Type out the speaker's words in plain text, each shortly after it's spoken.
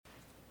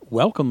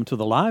Welcome to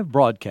the live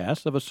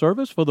broadcast of a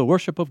service for the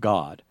worship of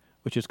God,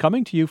 which is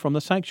coming to you from the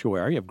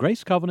sanctuary of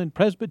Grace Covenant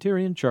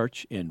Presbyterian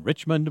Church in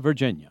Richmond,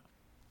 Virginia.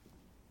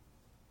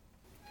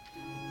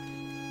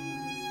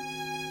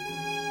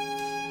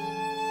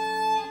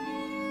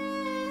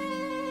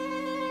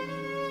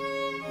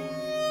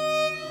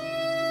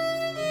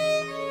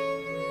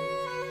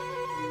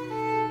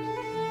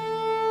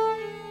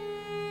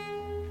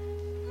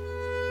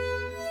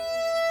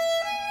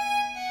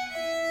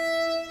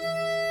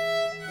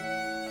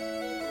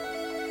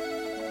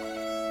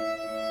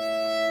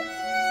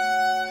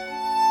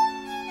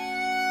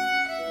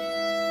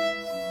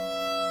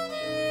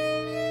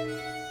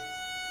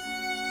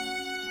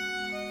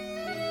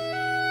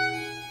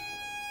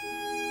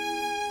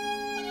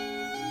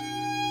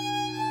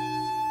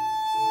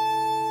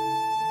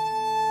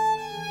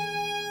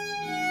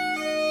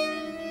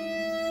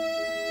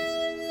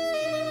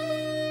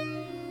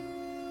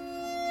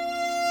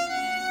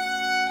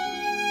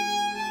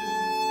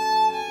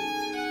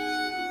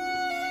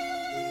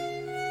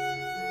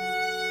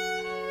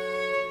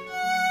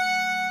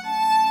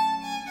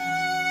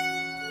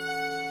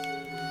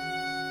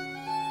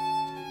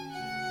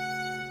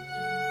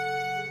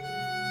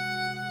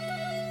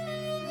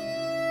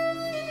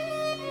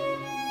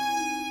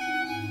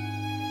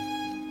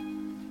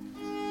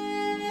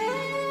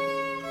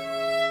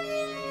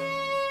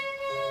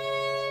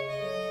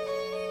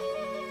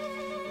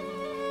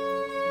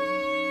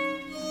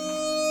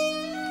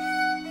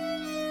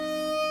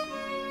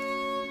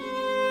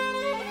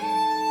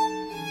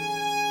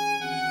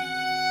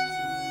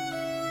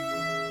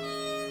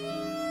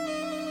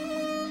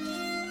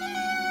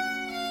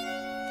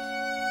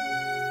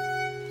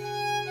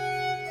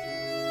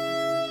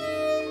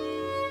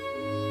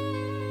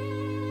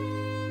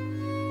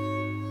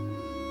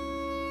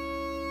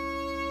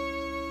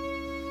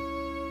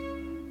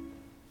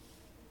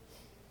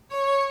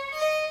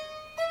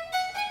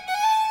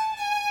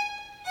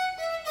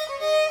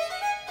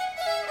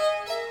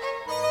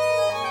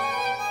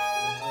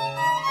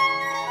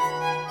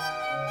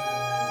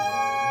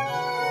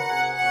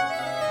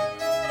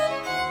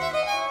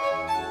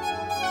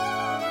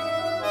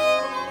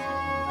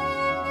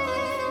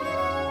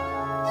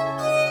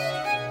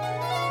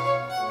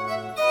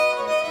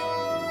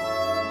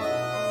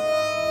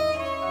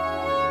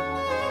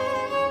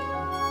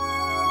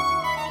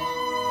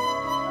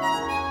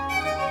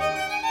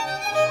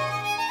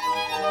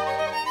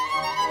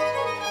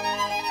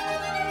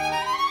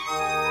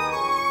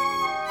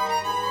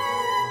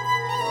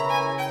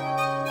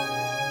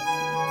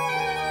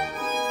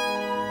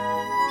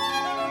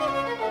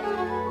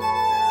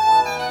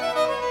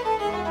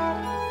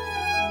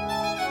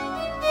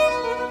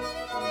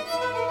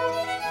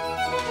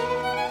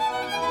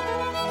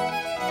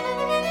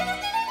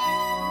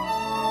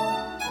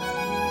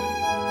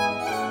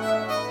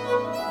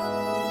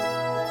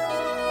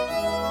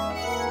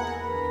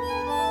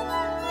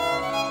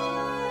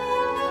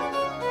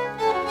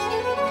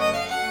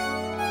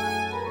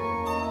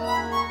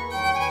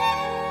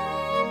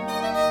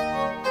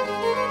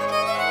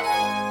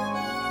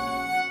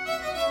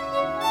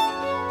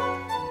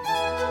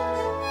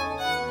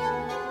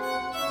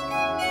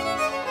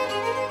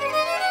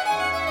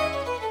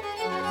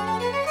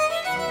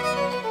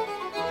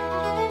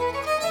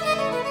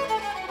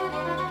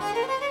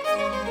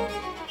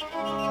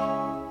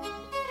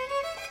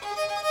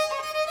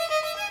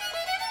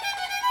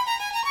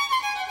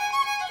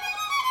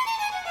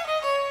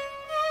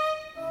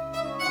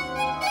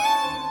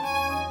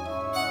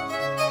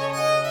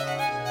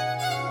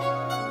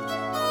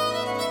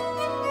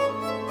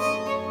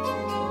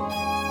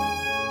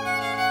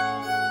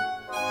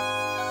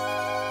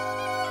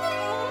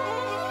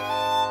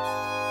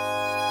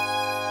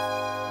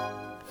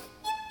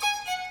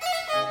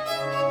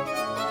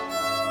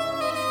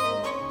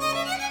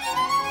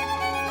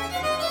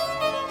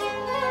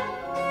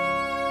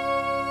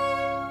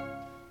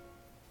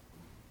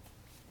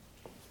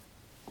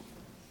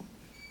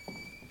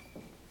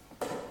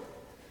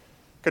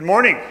 Good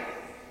morning.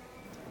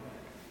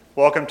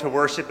 Welcome to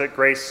worship at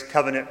Grace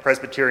Covenant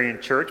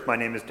Presbyterian Church. My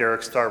name is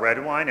Derek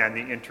Starr-Redwine. I'm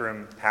the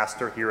interim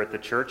pastor here at the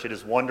church. It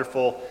is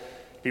wonderful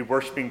to be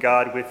worshiping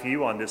God with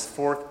you on this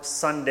fourth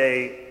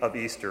Sunday of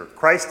Easter.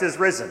 Christ is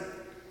risen.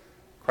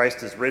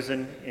 Christ is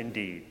risen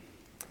indeed.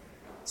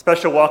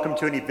 Special welcome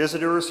to any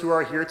visitors who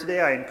are here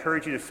today. I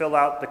encourage you to fill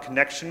out the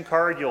connection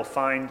card you'll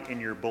find in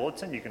your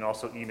bulletin. You can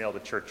also email the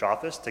church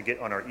office to get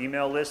on our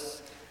email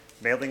lists,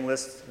 mailing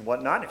lists, and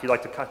whatnot. If you'd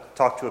like to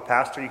talk to a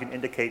pastor, you can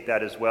indicate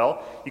that as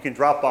well. You can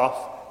drop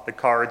off the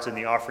cards and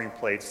the offering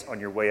plates on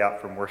your way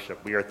out from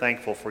worship. We are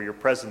thankful for your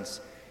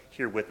presence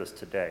here with us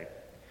today. I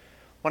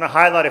want to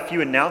highlight a few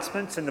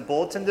announcements in the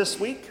bulletin this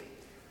week.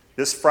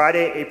 This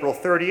Friday, April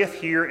 30th,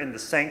 here in the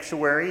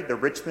sanctuary, the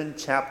Richmond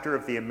chapter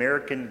of the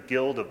American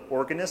Guild of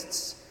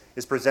Organists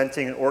is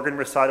presenting an organ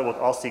recital with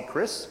Alcee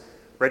Chris.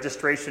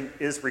 Registration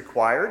is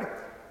required.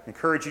 I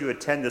encourage you to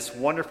attend this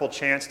wonderful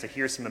chance to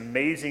hear some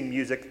amazing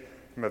music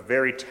from a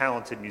very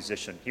talented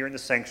musician here in the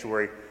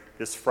sanctuary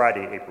this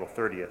Friday, April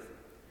 30th.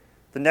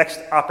 The next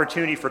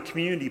opportunity for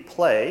community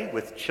play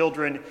with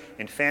children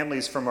and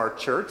families from our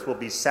church will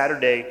be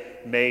Saturday,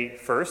 May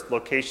 1st,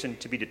 location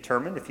to be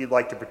determined. If you'd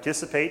like to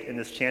participate in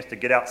this chance to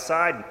get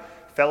outside and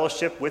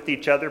fellowship with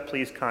each other,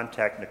 please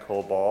contact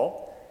Nicole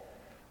Ball.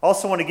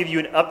 Also want to give you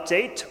an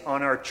update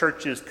on our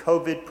church's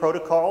COVID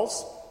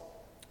protocols.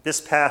 This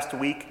past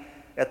week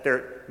at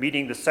their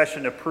meeting, the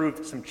session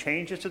approved some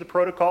changes to the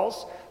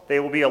protocols. They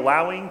will be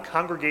allowing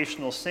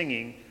congregational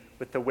singing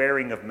with the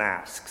wearing of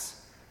masks.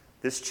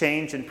 This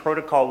change in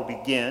protocol will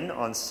begin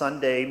on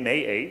Sunday,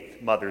 May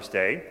 8th, Mother's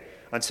Day.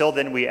 Until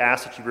then, we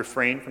ask that you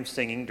refrain from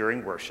singing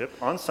during worship.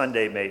 On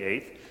Sunday, May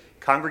 8th,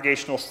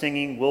 congregational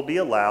singing will be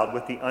allowed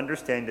with the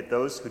understanding that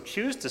those who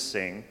choose to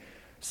sing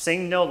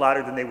no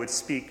louder than they would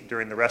speak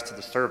during the rest of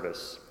the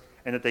service,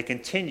 and that they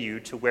continue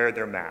to wear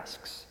their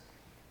masks.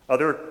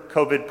 Other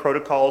COVID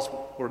protocols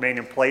will remain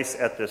in place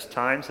at this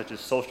time, such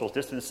as social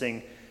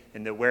distancing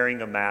and the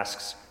wearing of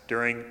masks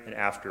during and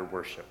after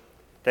worship.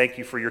 Thank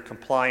you for your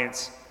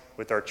compliance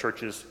with our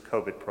church's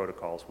COVID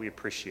protocols. We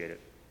appreciate it.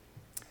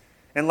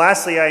 And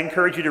lastly, I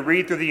encourage you to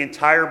read through the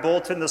entire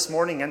bulletin this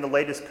morning and the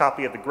latest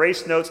copy of the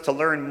Grace Notes to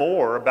learn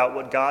more about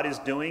what God is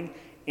doing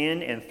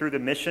in and through the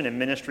mission and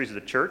ministries of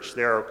the church.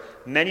 There are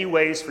many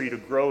ways for you to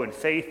grow in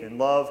faith and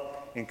love.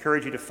 I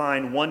encourage you to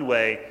find one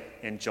way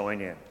and join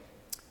in.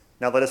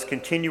 Now let us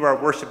continue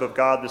our worship of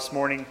God this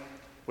morning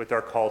with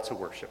our call to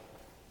worship.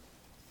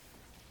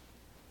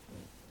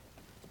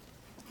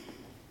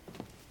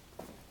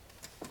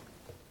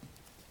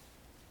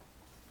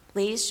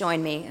 Please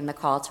join me in the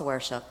call to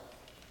worship.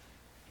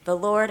 The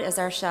Lord is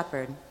our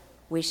shepherd,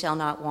 we shall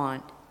not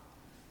want.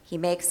 He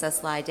makes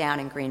us lie down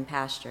in green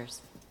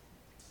pastures.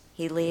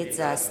 He leads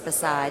us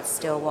beside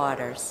still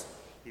waters.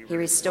 He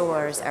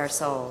restores our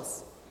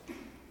souls.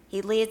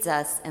 He leads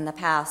us in the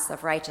paths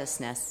of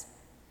righteousness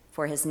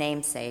for his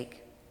name's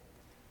sake.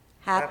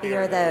 Happy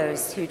are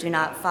those who do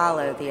not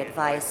follow the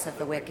advice of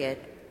the wicked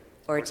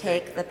or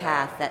take the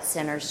path that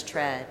sinners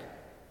tread.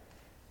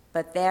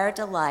 But their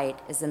delight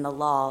is in the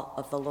law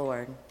of the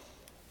Lord,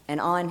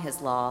 and on his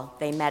law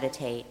they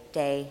meditate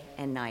day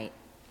and night.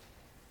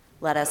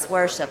 Let us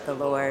worship the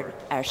Lord,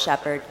 our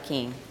shepherd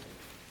king.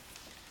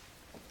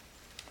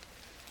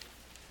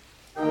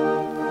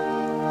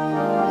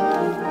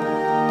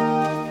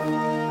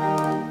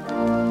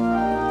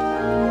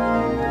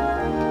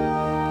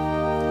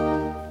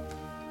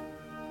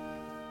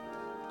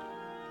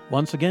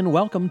 Once again,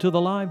 welcome to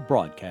the live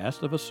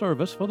broadcast of a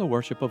service for the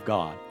worship of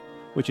God,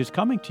 which is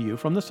coming to you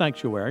from the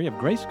sanctuary of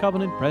Grace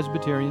Covenant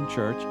Presbyterian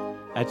Church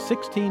at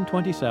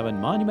 1627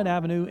 Monument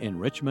Avenue in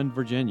Richmond,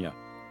 Virginia.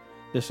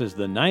 This is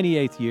the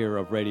 98th year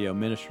of radio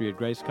ministry at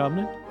Grace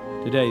Covenant.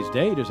 Today's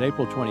date is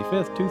April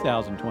 25th,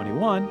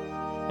 2021,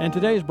 and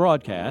today's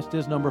broadcast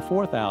is number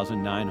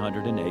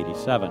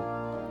 4987.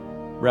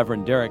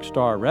 Reverend Derek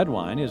Starr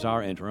Redwine is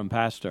our interim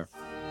pastor.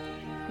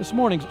 This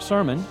morning's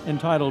sermon,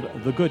 entitled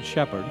The Good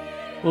Shepherd,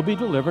 will be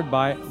delivered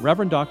by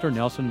Reverend Dr.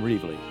 Nelson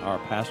Reevely, our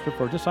pastor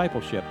for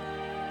discipleship.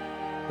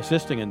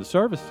 Assisting in the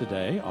service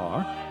today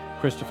are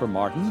Christopher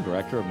Martin,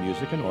 Director of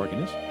Music and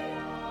Organist,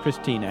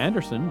 Christine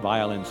Anderson,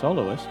 Violin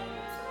Soloist,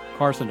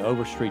 Carson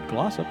Overstreet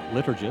Glossop,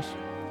 Liturgist,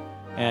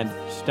 and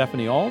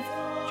Stephanie Alv,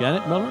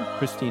 Janet Miller,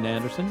 Christine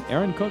Anderson,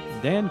 Aaron Cook,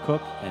 Dan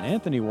Cook, and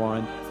Anthony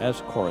Warren as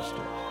choristers.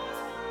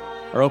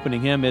 Our opening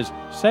hymn is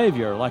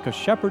Savior, Like a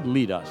Shepherd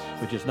Lead Us,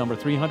 which is number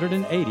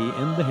 380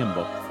 in the hymn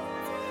book.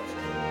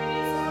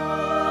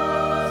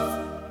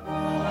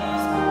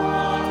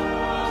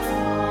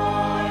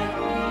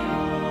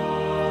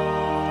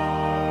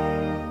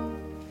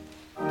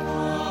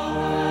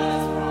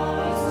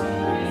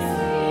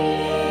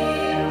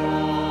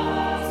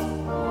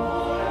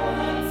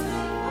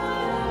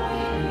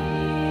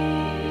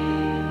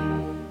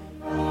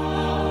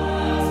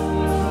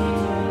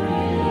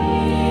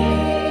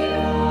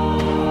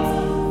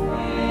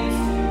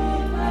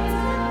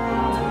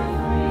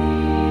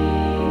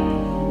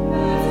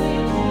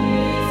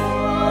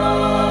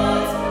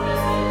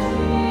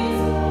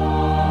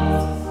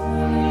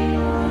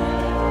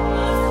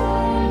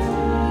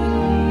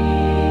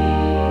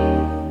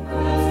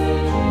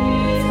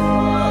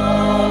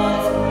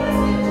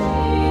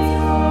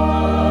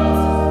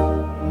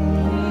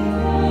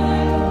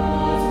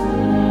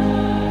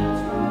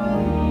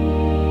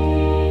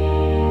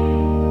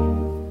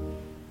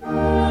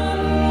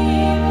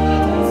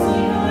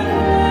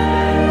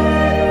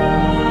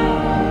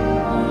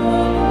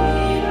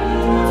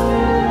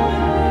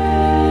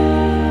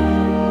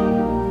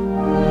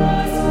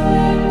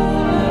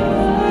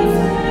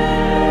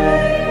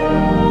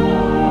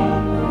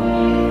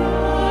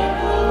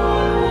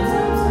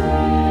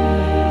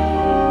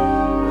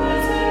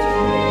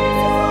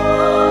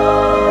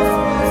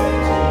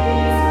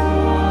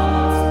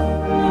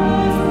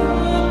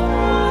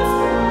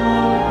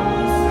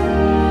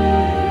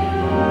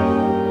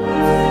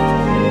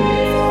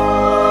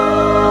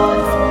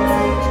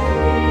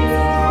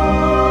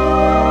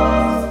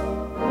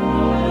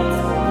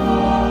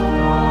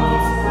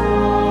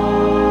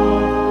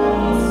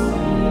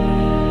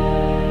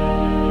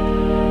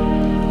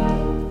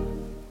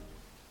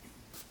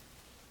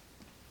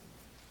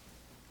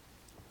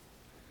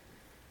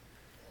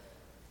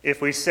 If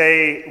we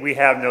say we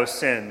have no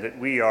sin, that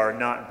we are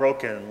not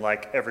broken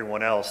like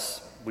everyone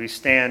else, we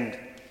stand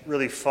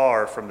really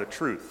far from the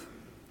truth.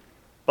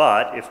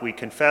 But if we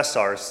confess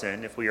our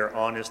sin, if we are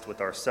honest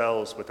with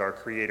ourselves, with our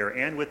Creator,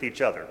 and with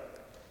each other,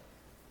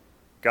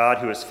 God,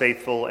 who is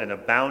faithful and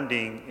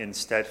abounding in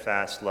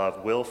steadfast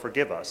love, will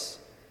forgive us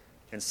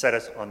and set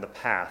us on the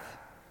path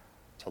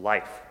to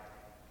life.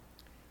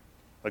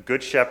 A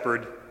good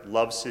shepherd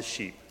loves his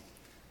sheep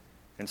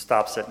and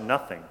stops at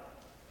nothing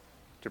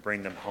to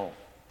bring them home.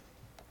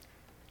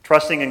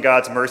 Trusting in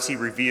God's mercy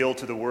revealed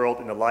to the world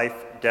in the life,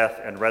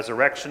 death, and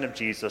resurrection of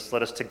Jesus,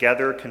 let us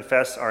together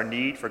confess our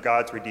need for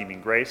God's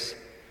redeeming grace,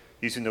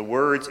 using the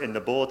words in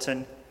the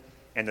bulletin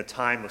and the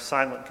time of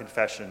silent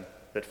confession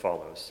that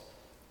follows.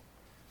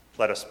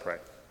 Let us pray.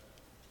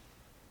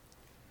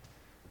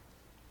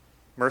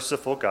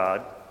 Merciful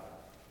God,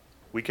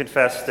 we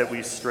confess that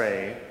we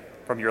stray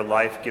from your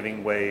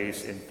life-giving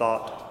ways in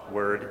thought,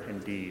 word,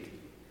 and deed.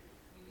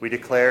 We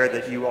declare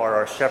that you are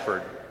our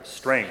shepherd,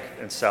 strength,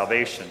 and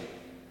salvation,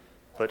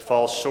 but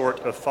fall short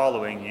of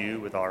following you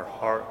with our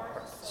heart,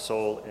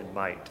 soul, and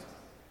might.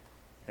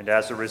 And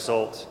as a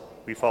result,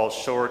 we fall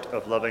short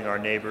of loving our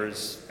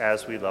neighbors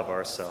as we love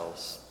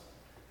ourselves.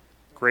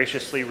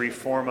 Graciously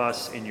reform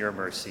us in your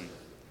mercy.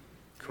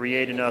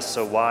 Create in us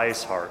a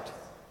wise heart,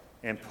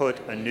 and put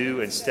a new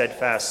and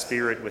steadfast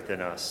spirit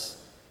within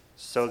us,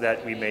 so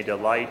that we may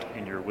delight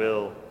in your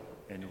will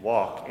and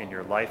walk in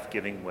your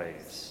life-giving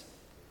ways.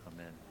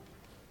 Amen.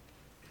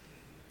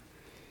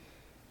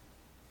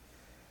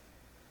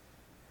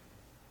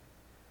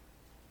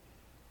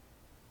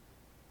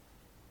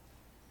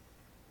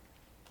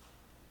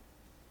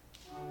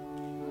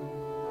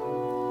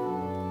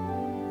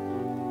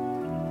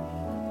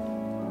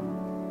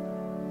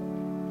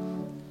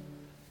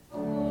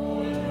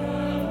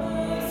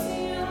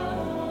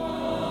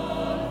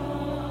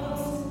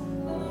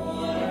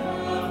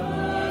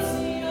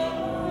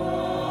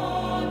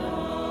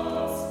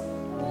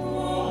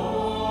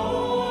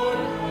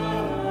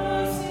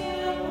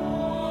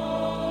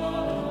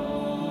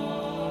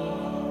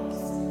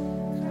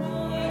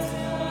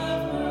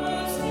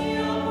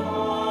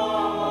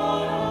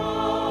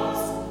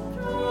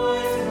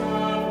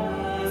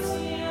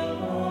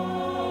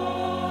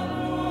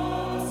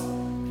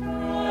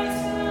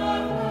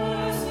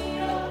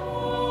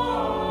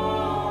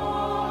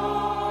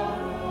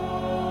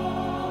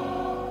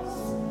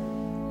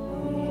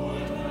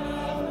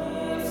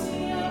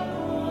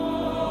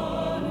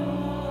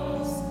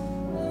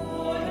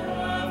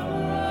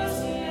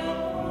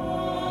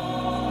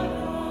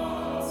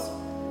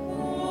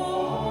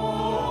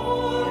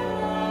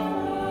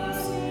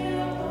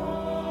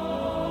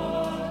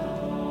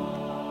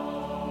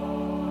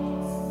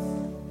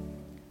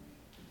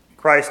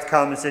 Christ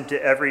comes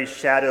into every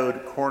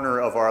shadowed corner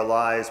of our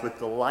lives with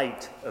the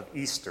light of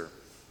Easter.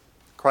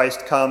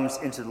 Christ comes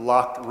into the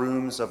locked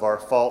rooms of our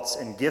faults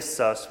and gifts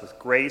us with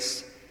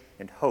grace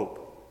and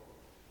hope.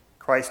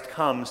 Christ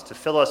comes to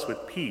fill us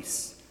with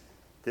peace,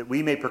 that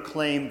we may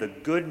proclaim the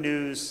good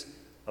news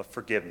of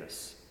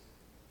forgiveness.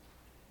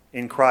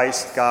 In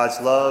Christ, God's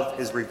love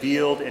is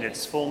revealed in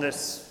its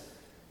fullness.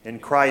 In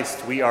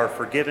Christ, we are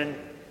forgiven.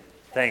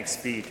 Thanks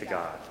be to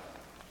God.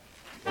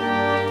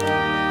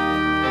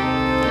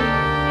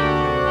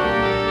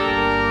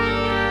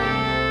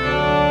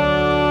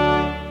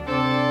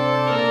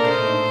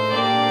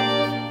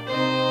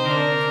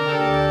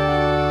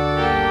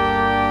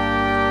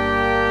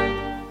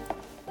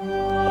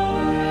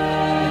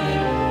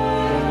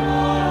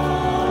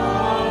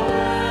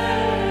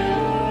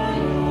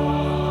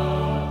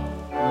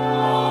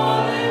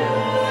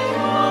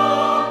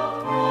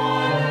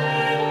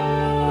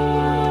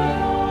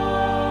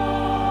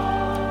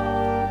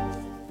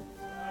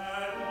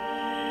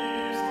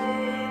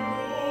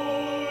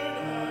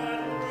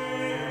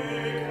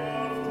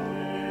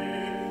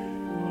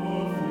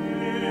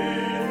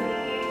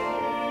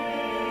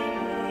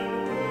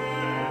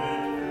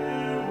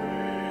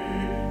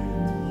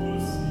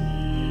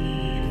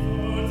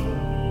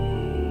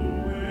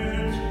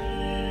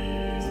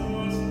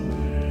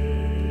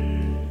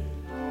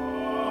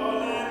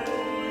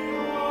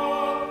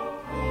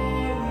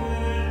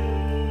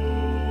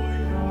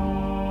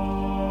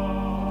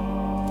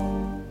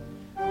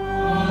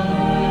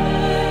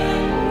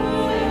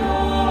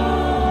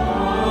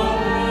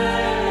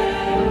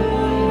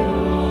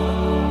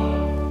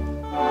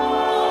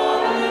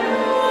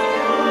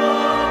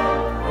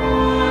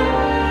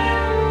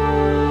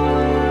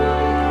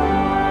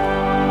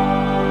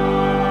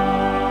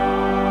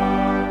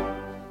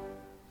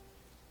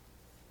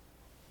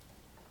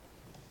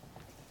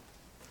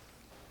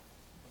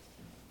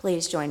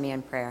 Please join me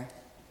in prayer.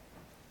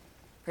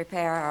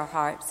 Prepare our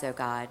hearts, O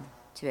God,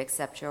 to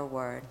accept your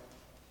word.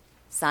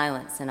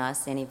 Silence in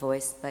us any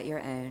voice but your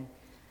own,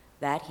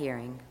 that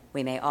hearing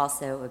we may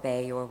also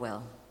obey your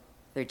will.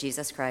 Through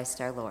Jesus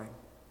Christ our Lord.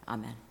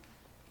 Amen.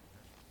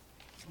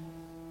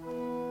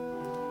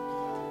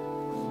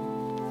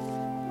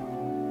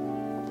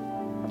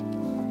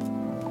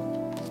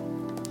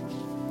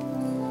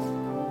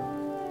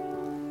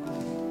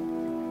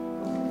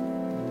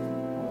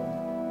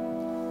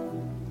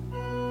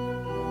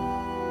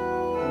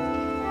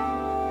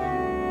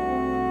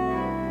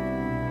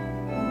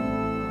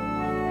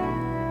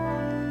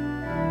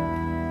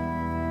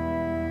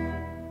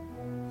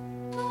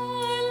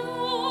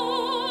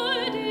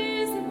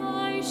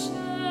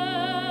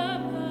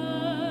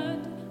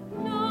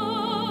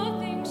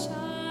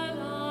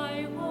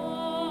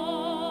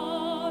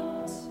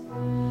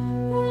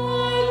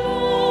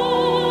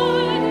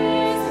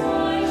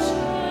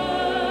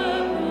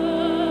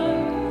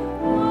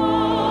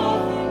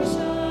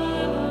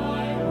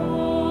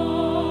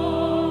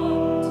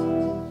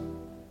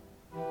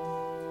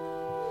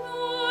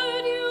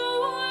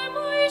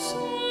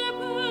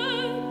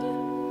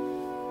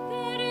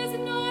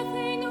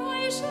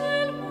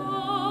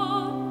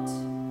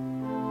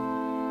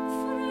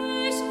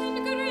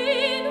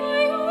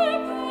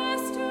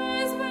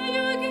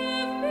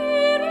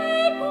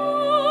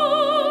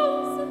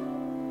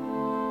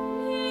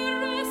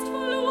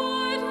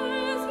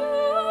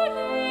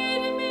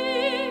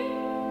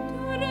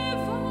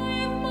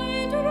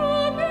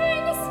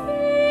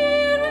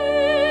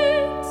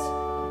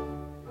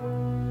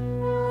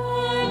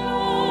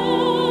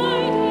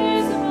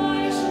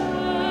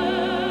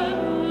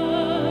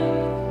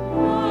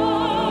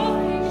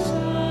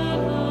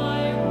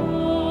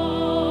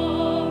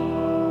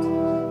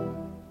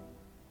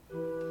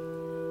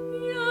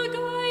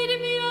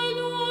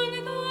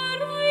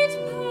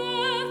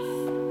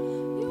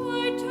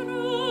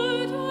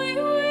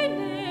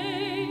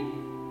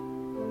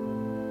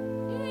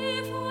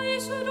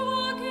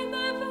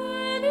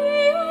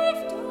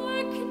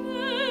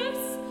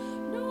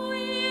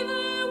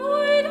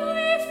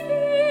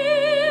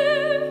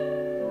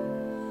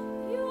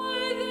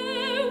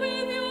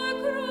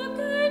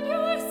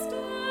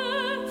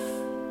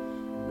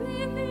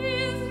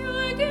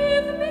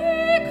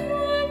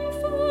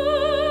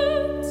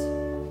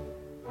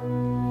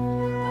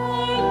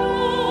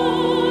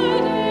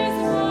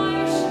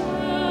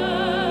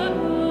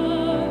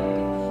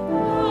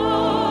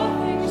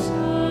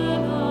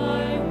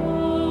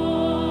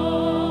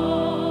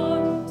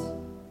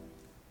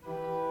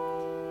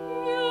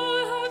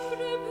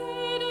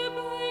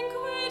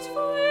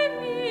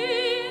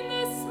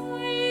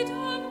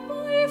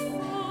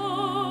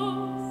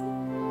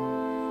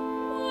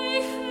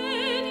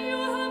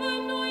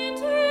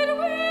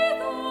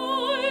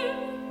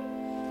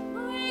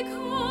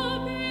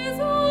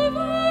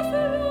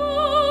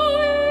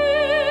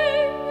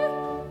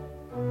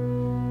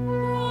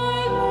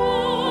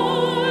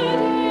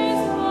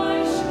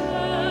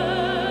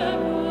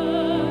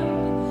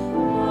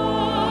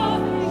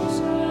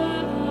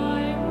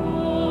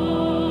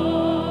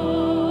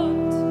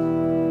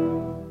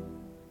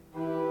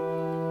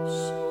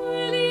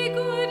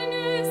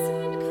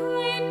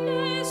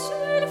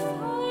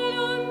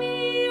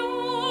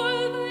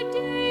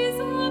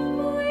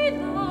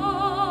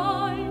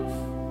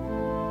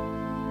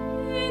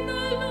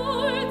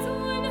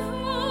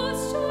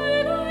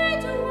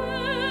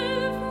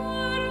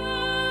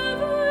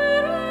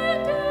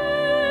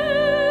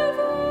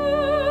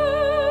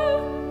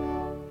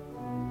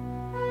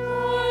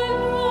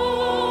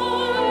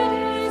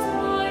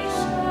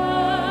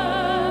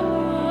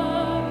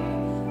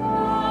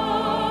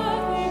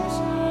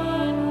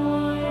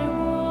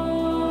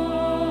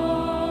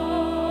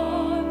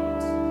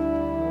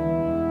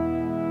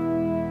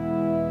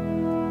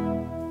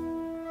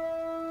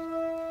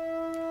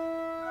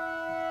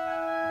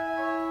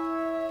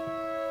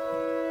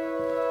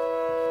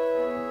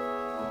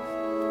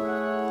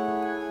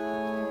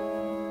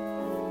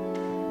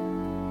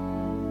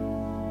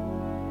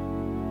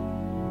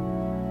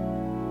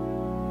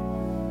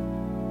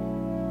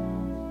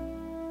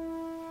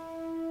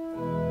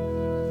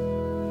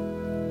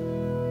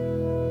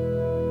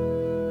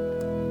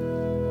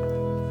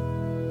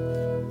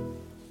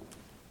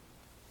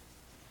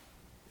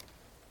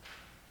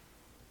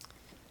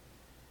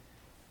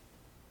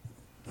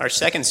 Our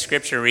second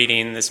scripture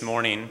reading this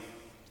morning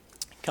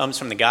comes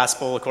from the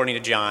Gospel according to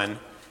John,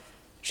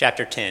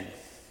 chapter 10.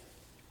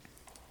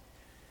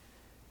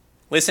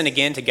 Listen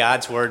again to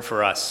God's word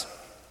for us.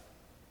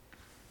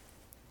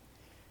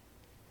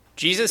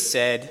 Jesus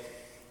said,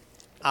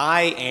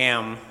 "I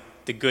am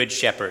the good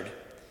shepherd.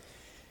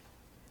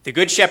 The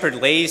good shepherd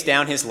lays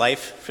down his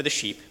life for the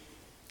sheep.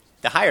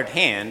 The hired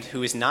hand,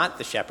 who is not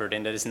the shepherd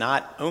and does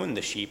not own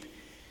the sheep,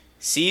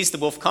 sees the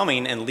wolf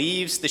coming and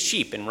leaves the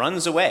sheep and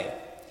runs away.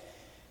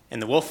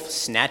 And the wolf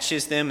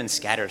snatches them and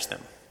scatters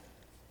them.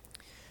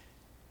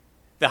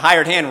 The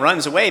hired hand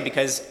runs away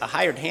because a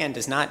hired hand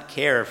does not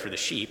care for the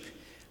sheep.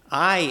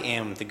 I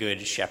am the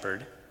good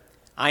shepherd.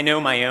 I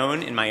know my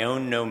own, and my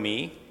own know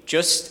me,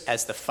 just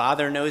as the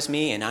Father knows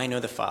me, and I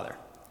know the Father.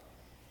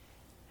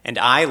 And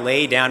I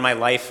lay down my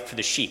life for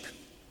the sheep.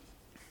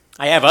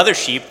 I have other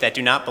sheep that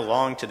do not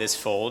belong to this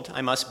fold.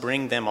 I must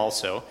bring them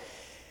also,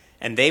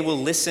 and they will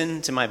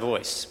listen to my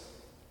voice.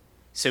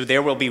 So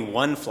there will be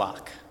one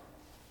flock,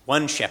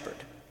 one shepherd.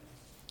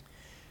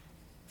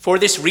 For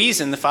this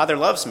reason the Father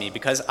loves me,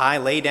 because I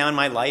lay down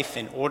my life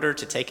in order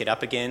to take it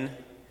up again.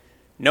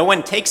 No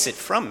one takes it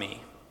from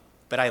me,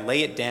 but I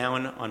lay it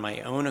down on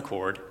my own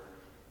accord.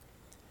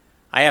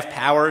 I have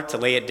power to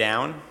lay it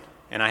down,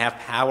 and I have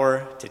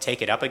power to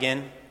take it up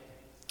again.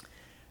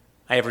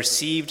 I have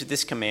received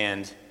this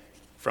command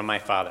from my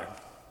Father."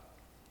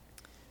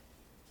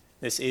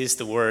 This is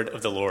the word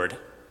of the Lord.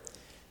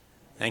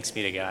 Thanks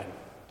be to God.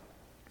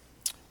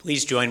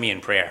 Please join me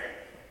in prayer.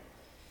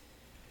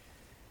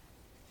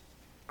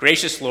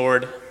 Gracious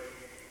Lord,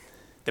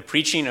 the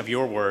preaching of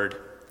your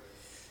word,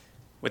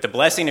 with the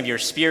blessing of your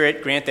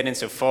Spirit, grant that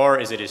insofar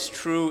as it is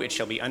true, it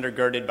shall be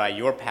undergirded by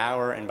your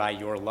power and by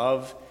your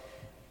love.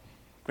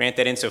 Grant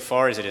that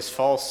insofar as it is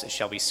false, it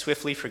shall be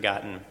swiftly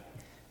forgotten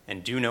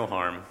and do no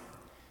harm.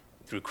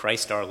 Through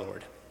Christ our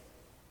Lord.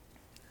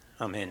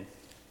 Amen.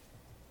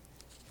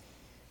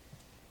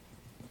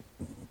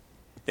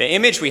 The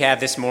image we have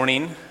this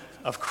morning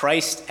of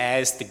Christ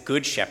as the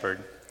Good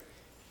Shepherd,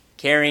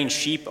 carrying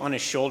sheep on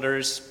his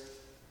shoulders,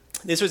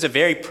 this was a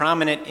very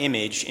prominent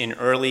image in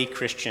early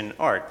Christian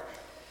art,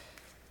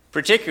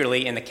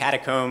 particularly in the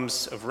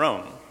catacombs of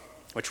Rome,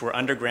 which were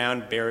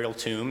underground burial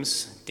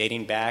tombs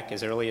dating back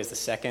as early as the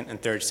 2nd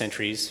and 3rd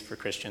centuries for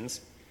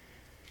Christians.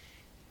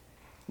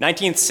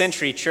 19th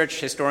century church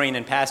historian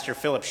and pastor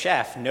Philip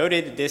Schaff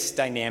noted this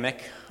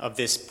dynamic of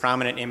this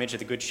prominent image of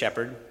the Good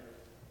Shepherd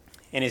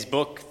in his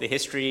book, The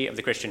History of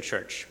the Christian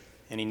Church,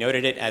 and he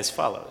noted it as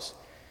follows.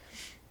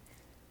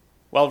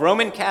 While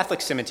Roman Catholic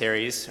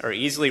cemeteries are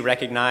easily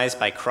recognized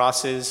by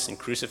crosses and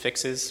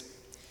crucifixes,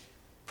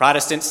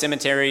 Protestant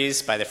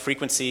cemeteries by the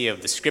frequency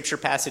of the scripture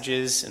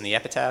passages and the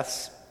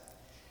epitaphs,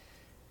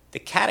 the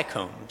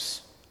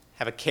catacombs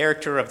have a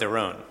character of their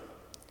own,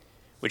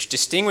 which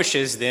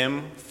distinguishes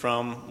them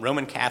from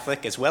Roman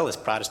Catholic as well as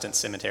Protestant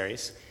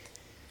cemeteries.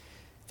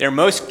 Their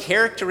most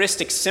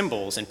characteristic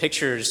symbols and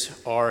pictures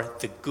are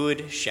the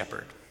Good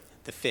Shepherd,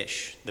 the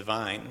fish, the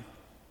vine.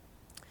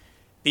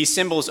 These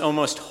symbols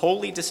almost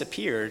wholly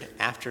disappeared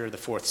after the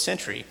 4th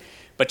century,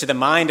 but to the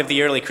mind of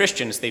the early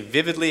Christians, they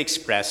vividly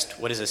expressed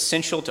what is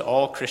essential to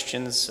all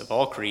Christians of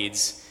all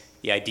creeds,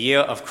 the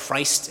idea of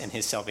Christ and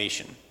his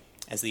salvation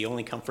as the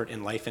only comfort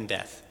in life and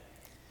death.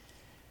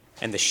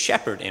 And the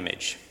shepherd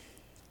image.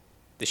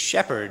 The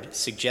shepherd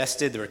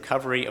suggested the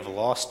recovery of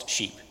lost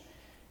sheep,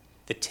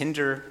 the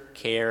tender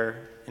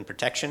care and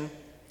protection,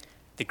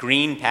 the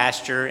green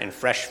pasture and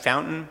fresh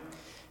fountain,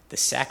 the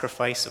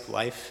sacrifice of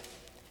life.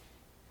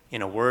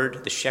 In a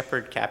word, the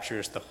shepherd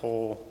captures the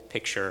whole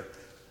picture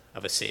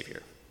of a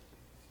Savior.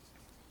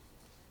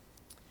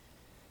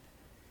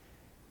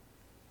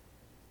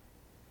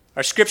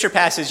 Our scripture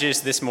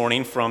passages this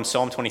morning from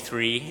Psalm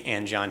 23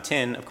 and John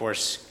 10, of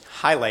course,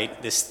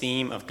 highlight this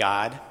theme of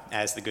God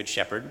as the Good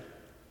Shepherd,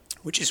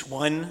 which is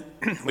one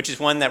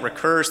that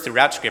recurs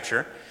throughout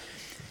Scripture.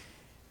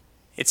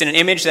 It's an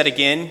image that,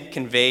 again,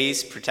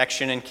 conveys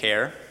protection and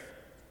care,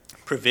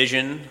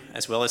 provision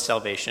as well as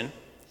salvation,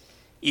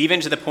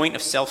 even to the point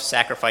of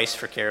self-sacrifice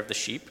for care of the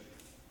sheep.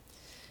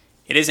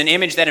 It is an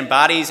image that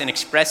embodies and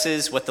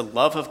expresses what the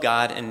love of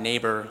God and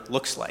neighbor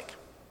looks like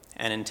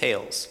and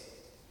entails.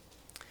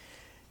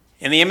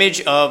 And the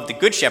image of the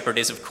Good Shepherd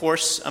is, of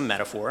course, a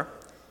metaphor.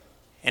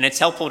 And it's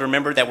helpful to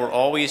remember that we're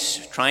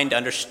always trying to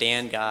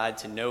understand God,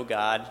 to know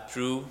God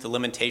through the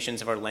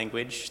limitations of our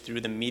language, through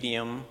the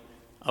medium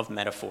of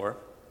metaphor.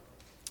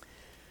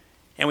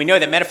 And we know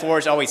that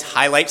metaphors always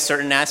highlight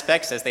certain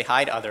aspects as they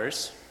hide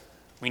others.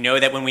 We know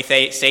that when we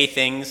say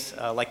things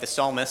like the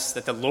psalmist,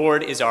 that the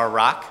Lord is our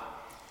rock,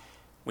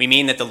 we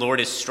mean that the Lord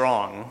is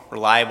strong,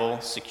 reliable,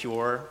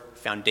 secure,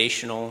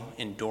 foundational,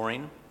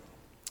 enduring.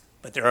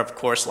 But there are, of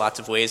course, lots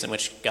of ways in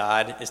which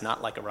God is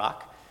not like a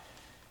rock.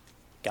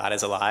 God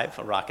is alive,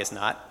 a rock is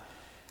not.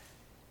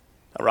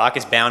 A rock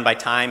is bound by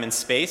time and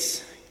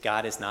space,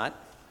 God is not.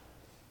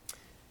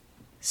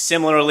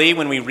 Similarly,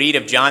 when we read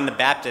of John the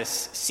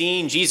Baptist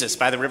seeing Jesus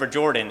by the River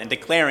Jordan and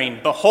declaring,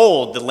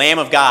 "Behold, the Lamb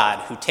of God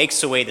who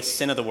takes away the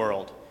sin of the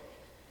world,"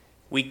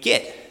 we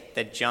get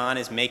that John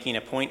is making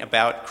a point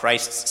about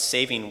Christ's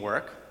saving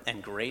work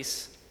and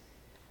grace,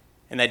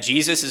 and that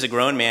Jesus is a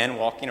grown man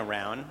walking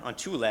around on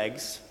two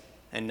legs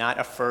and not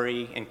a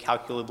furry,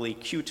 incalculably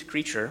cute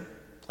creature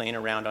playing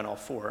around on all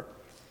four.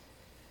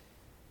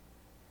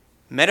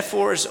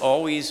 Metaphors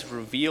always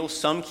reveal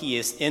some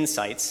key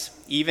insights,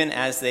 even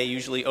as they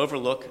usually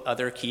overlook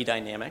other key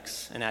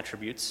dynamics and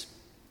attributes.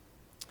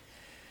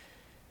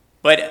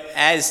 But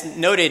as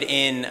noted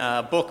in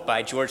a book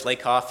by George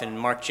Lakoff and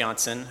Mark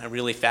Johnson, a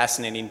really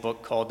fascinating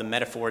book called The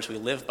Metaphors We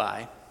Live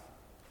By,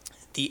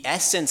 the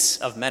essence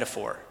of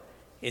metaphor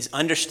is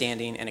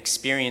understanding and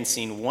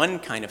experiencing one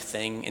kind of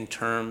thing in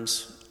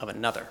terms of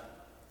another.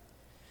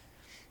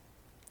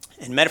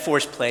 And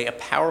metaphors play a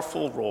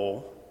powerful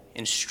role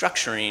in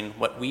structuring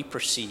what we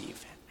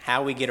perceive,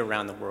 how we get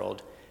around the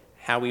world,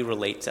 how we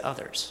relate to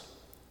others.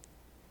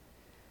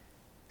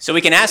 So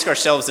we can ask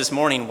ourselves this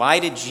morning, why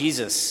did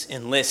Jesus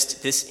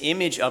enlist this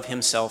image of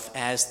himself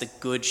as the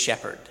Good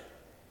Shepherd?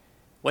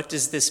 What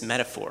does this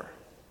metaphor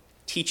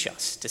teach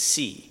us to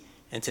see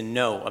and to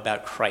know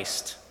about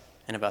Christ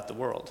and about the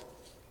world?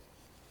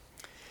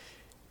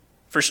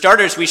 For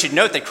starters, we should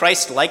note that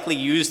Christ likely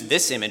used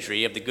this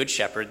imagery of the Good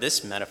Shepherd,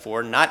 this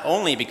metaphor, not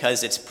only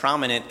because it's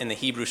prominent in the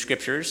Hebrew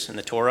Scriptures, in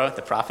the Torah,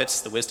 the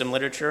prophets, the wisdom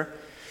literature,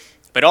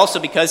 but also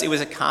because it was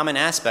a common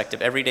aspect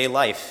of everyday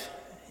life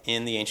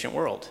in the ancient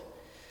world.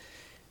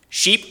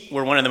 Sheep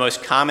were one of the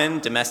most common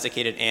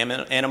domesticated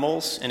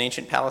animals in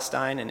ancient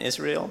Palestine and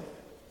Israel,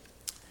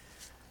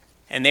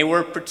 and they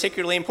were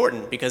particularly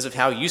important because of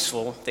how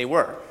useful they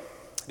were.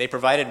 They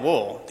provided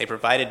wool, they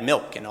provided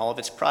milk and all of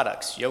its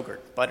products,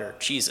 yogurt, butter,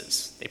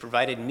 cheeses. They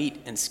provided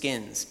meat and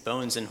skins,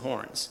 bones and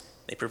horns.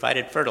 They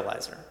provided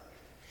fertilizer.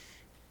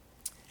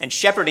 And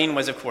shepherding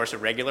was, of course, a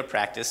regular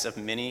practice of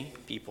many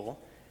people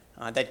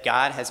that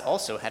God has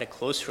also had a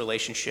close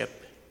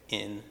relationship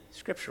in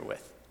Scripture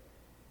with.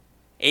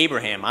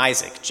 Abraham,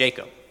 Isaac,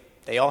 Jacob,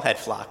 they all had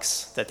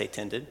flocks that they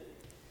tended.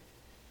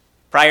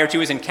 Prior to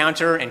his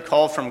encounter and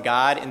call from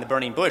God in the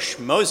burning bush,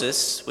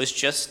 Moses was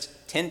just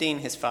tending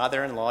his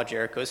father-in-law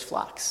Jericho's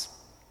flocks.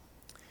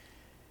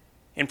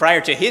 And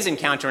prior to his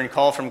encounter and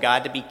call from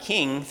God to be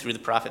king through the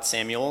prophet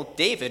Samuel,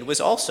 David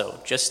was also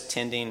just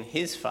tending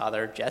his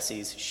father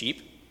Jesse's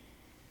sheep.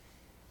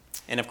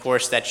 And of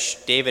course, that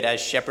David as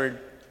shepherd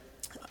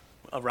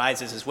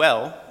arises as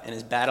well in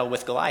his battle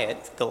with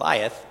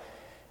Goliath,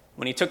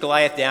 when he took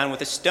Goliath down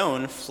with a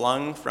stone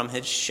flung from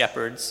his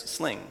shepherd's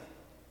sling.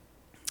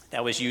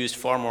 That was used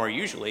far more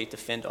usually to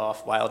fend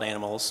off wild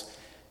animals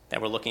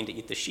that were looking to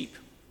eat the sheep.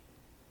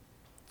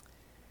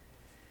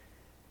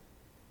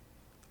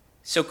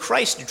 So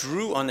Christ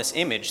drew on this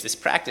image, this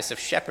practice of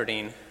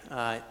shepherding,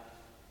 to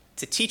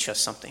teach us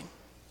something.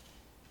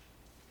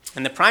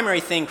 And the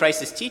primary thing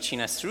Christ is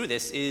teaching us through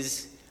this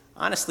is,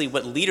 honestly,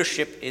 what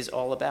leadership is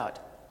all about.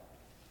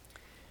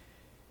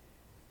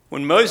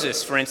 When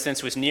Moses, for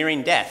instance, was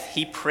nearing death,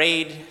 he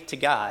prayed to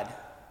God,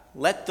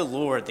 "Let the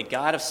Lord, the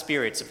God of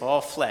spirits of all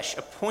flesh,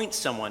 appoint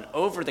someone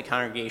over the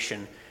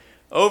congregation,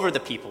 over the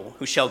people,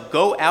 who shall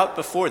go out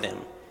before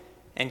them,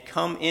 and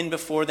come in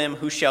before them,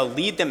 who shall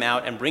lead them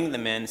out and bring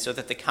them in, so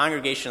that the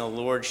congregation of the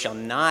Lord shall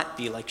not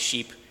be like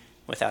sheep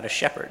without a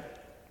shepherd."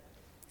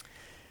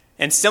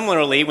 And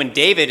similarly, when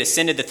David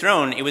ascended the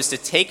throne, it was to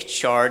take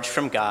charge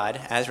from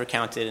God, as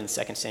recounted in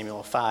 2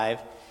 Samuel 5,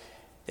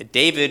 that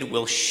David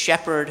will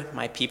shepherd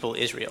my people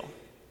Israel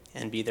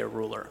and be their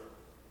ruler.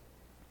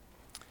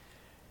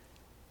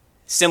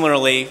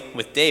 Similarly,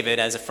 with David,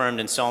 as affirmed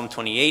in Psalm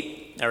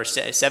 78,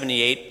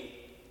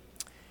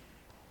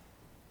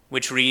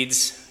 which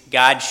reads,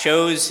 "God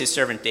chose his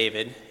servant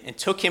David and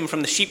took him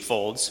from the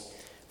sheepfolds,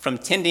 from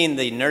tending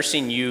the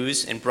nursing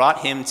ewes, and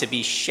brought him to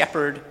be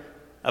shepherd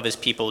of his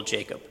people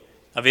Jacob,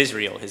 of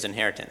Israel, his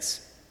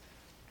inheritance.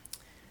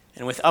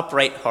 And with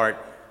upright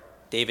heart,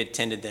 David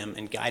tended them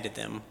and guided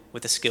them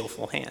with a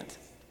skillful hand."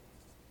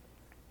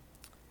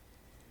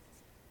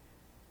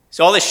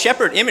 So all this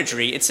shepherd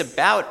imagery, it's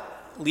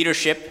about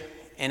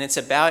leadership, and it's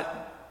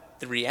about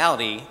the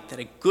reality that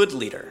a good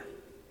leader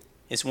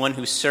is one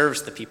who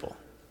serves the people,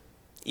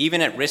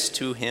 even at risk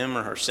to him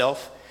or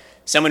herself,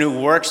 someone who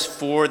works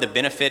for the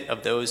benefit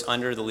of those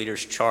under the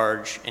leader's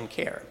charge and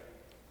care.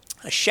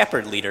 A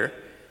shepherd leader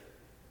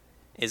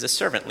is a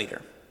servant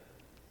leader.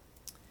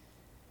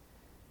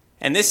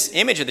 And this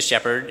image of the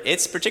shepherd,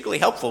 it's particularly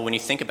helpful when you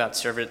think about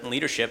servant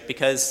leadership,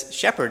 because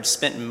shepherds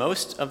spent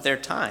most of their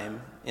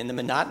time in the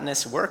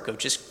monotonous work of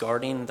just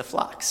guarding the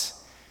flocks.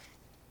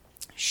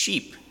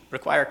 Sheep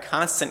require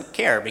constant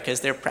care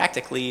because they're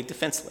practically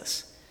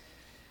defenseless.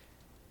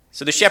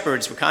 So the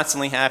shepherds were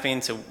constantly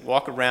having to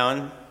walk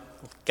around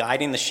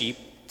guiding the sheep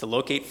to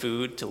locate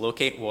food, to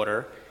locate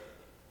water,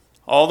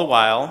 all the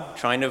while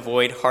trying to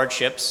avoid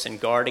hardships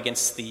and guard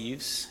against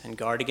thieves and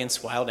guard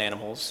against wild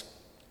animals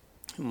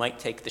who might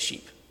take the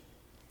sheep.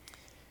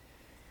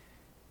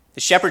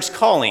 The shepherd's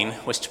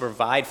calling was to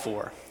provide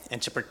for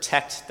and to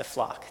protect the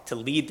flock, to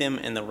lead them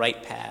in the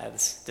right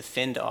paths, to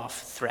fend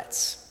off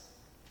threats.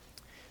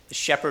 The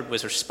shepherd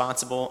was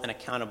responsible and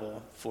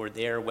accountable for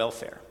their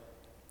welfare.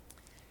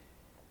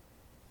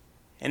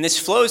 And this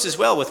flows as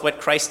well with what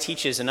Christ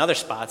teaches in other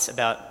spots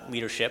about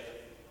leadership.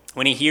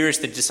 When he hears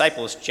the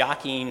disciples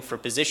jockeying for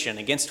position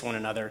against one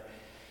another,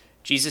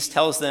 Jesus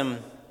tells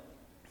them,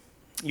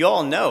 "You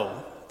all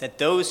know that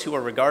those who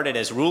are regarded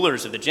as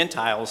rulers of the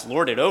Gentiles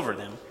lord it over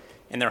them,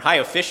 and their high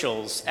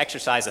officials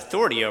exercise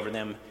authority over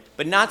them,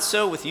 but not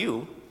so with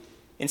you.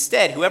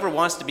 Instead, whoever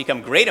wants to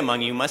become great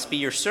among you must be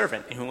your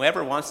servant, and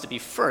whoever wants to be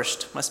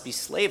first must be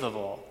slave of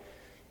all."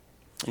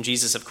 And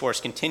Jesus, of course,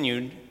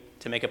 continued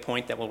to make a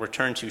point that we'll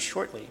return to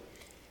shortly.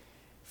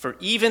 "For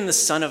even the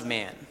Son of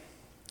Man,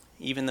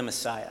 even the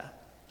Messiah,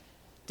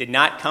 did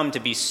not come to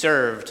be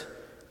served,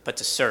 but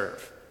to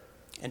serve,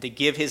 and to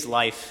give his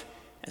life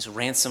as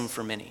ransom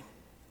for many."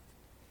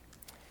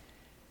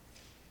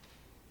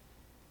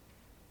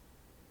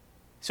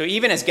 So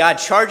even as God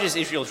charges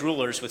Israel's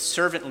rulers with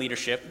servant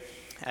leadership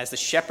as the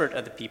shepherd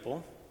of the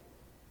people,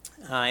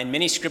 and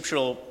many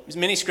scriptural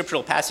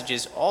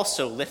passages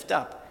also lift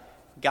up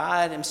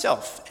God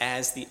himself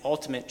as the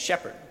ultimate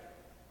shepherd.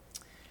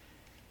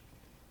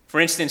 For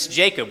instance,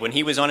 Jacob, when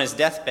he was on his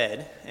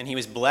deathbed and he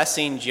was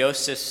blessing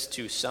Joseph's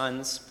 2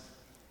 sons,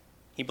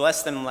 he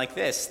blessed them like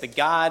this: "The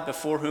God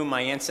before whom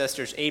my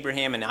ancestors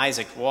Abraham and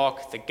Isaac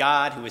walk, the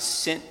God who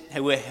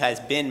has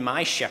been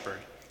my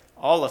shepherd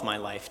all of my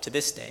life to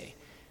this day,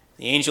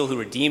 the angel who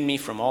redeemed me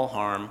from all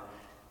harm,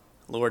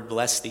 Lord,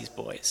 bless these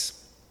boys."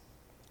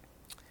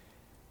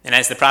 And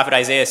as the prophet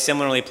Isaiah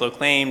similarly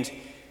proclaimed,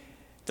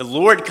 "The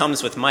Lord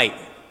comes with might.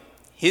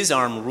 His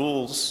arm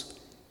rules.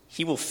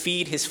 He will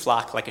feed his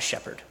flock like a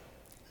shepherd.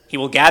 He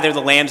will gather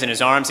the lambs in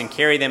his arms and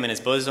carry them in his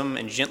bosom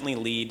and gently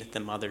lead the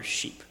mother's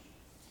sheep."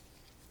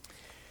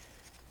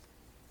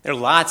 There are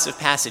lots of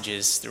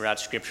passages throughout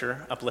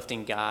Scripture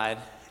uplifting God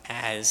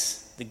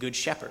as the Good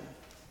Shepherd.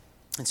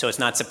 And so it's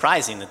not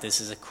surprising that this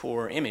is a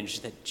core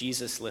image that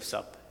Jesus lifts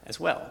up as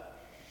well.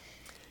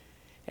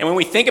 And when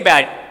we think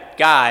about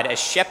God as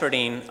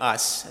shepherding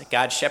us,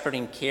 God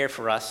shepherding care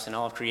for us in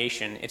all of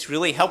creation, it's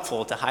really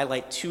helpful to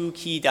highlight 2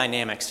 key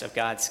dynamics of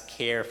God's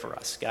care for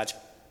us, God's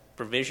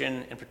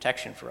provision and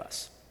protection for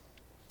us.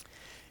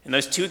 And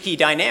those 2 key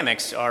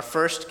dynamics are,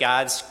 first,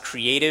 God's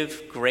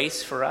creative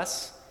grace for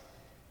us,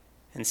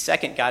 and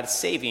second, God's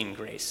saving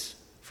grace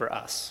for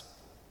us.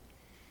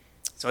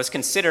 So let's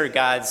consider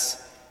God's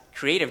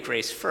creative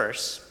grace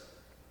first,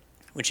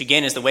 which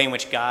again is the way in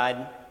which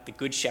God, the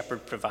Good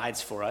Shepherd,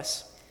 provides for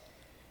us.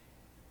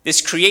 This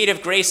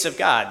creative grace of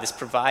God, this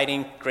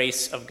providing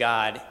grace of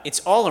God, it's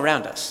all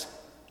around us,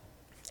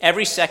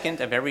 every second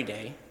of every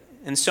day,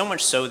 and so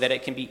much so that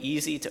it can be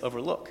easy to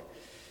overlook.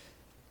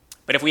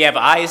 But if we have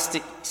eyes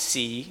to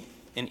see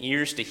and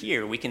ears to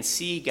hear, we can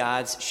see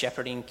God's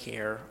shepherding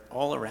care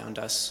all around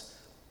us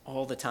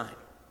all the time.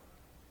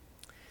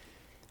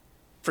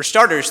 For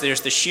starters,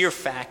 there's the sheer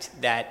fact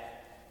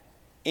that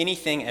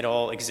anything at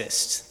all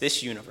exists,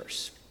 this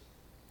universe.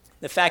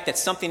 The fact that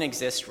something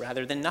exists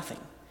rather than nothing.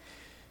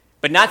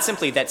 But not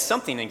simply that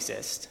something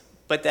exists,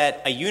 but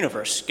that a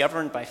universe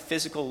governed by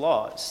physical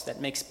laws that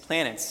makes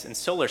planets and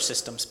solar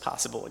systems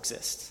possible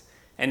exists.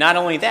 And not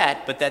only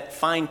that, but that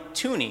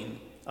fine-tuning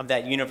of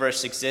that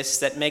universe exists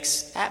that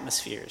makes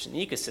atmospheres and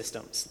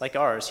ecosystems like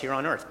ours here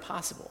on Earth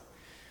possible.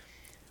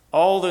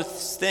 All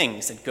those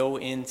things that go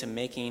into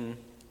making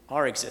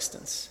our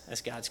existence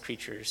as God's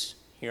creatures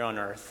here on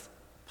Earth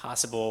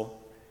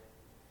possible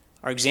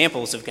are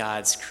examples of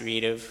God's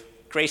creative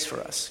grace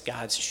for us,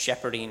 God's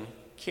shepherding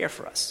care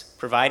for us,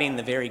 providing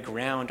the very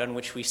ground on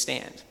which we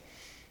stand,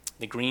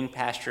 the green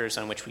pastures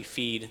on which we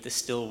feed, the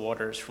still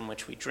waters from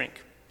which we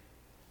drink.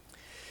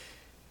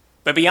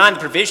 But beyond the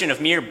provision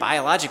of mere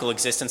biological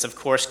existence, of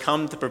course,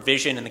 come the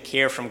provision and the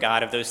care from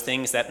God of those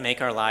things that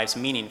make our lives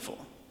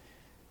meaningful: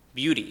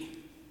 beauty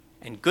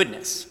and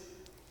goodness,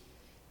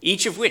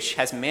 each of which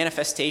has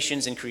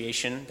manifestations in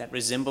creation that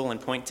resemble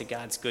and point to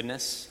God's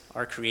goodness,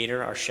 our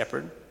Creator, our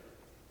Shepherd.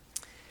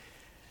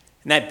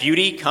 And that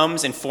beauty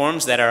comes in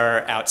forms that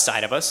are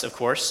outside of us, of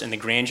course, in the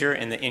grandeur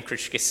and the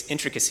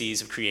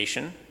intricacies of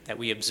creation that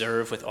we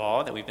observe with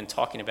awe, that we've been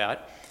talking about,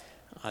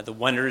 the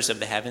wonders of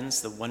the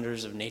heavens, the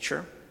wonders of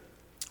nature.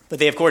 But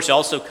they, of course,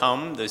 also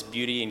come, those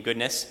beauty and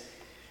goodness,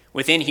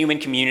 within human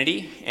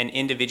community and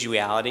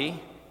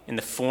individuality in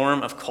the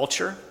form of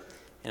culture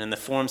and in the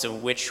forms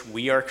of which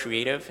we are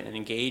creative and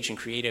engage in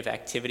creative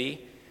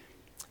activity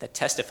that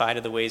testify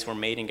to the ways we're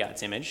made in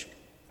God's image.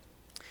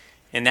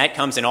 And that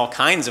comes in all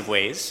kinds of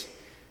ways.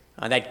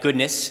 That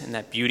goodness and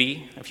that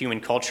beauty of human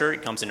culture,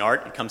 it comes in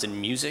art, it comes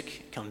in music,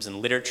 it comes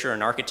in literature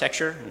and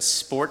architecture, in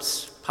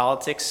sports,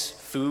 politics,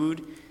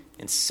 food,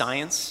 in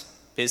science,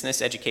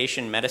 business,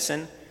 education,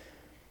 medicine.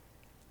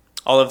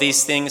 All of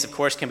these things, of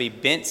course, can be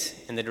bent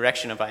in the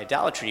direction of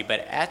idolatry, but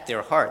at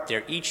their heart,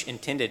 they're each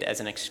intended as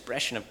an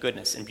expression of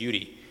goodness and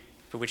beauty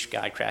for which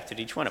God crafted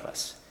each one of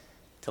us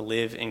to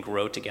live and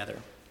grow together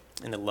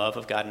in the love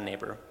of God and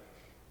neighbor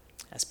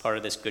as part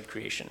of this good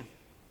creation.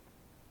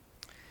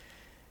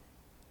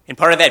 And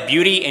part of that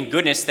beauty and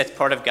goodness that's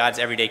part of God's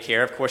everyday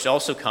care, of course,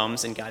 also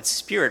comes in God's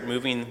Spirit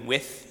moving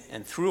with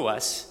and through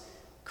us,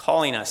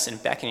 calling us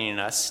and beckoning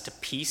us to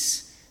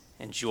peace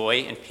and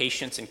joy and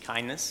patience and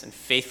kindness and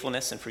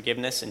faithfulness and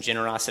forgiveness and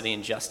generosity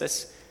and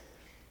justice.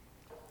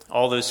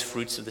 All those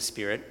fruits of the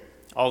Spirit,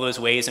 all those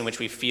ways in which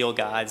we feel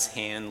God's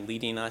hand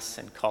leading us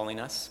and calling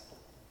us.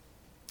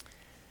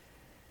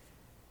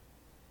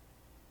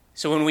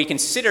 So when we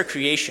consider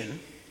creation,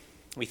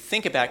 we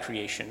think about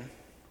creation,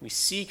 we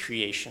see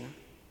creation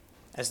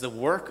as the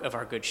work of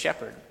our Good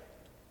Shepherd.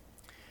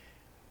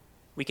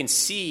 We can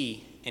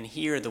see and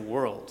hear the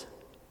world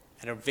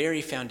at a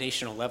very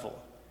foundational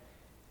level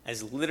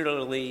as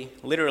literally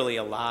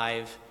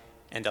alive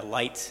and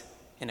alight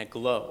and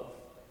aglow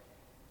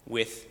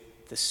with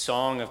the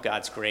song of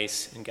God's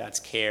grace and God's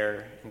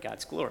care and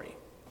God's glory.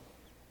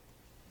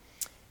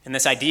 And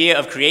this idea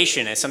of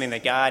creation as something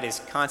that God is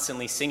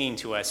constantly singing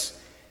to us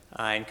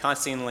and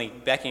constantly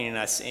beckoning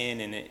us in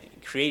and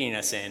creating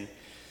us in,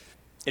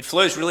 it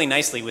flows really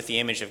nicely with the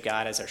image of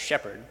God as our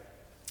shepherd,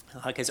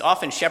 because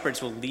often shepherds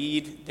will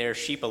lead their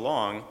sheep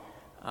along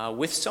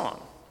with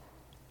song.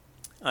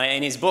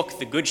 In his book,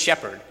 The Good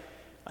Shepherd,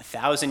 A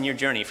 1,000-Year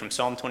Journey from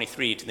Psalm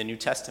 23 to the New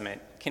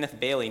Testament, Kenneth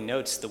Bailey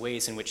notes the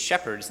ways in which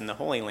shepherds in the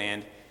Holy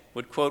Land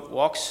would, quote,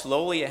 walk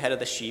slowly ahead of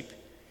the sheep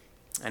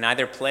and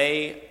either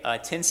play a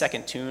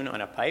 10-second tune on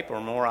a pipe or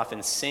more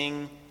often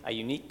sing a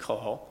unique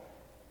call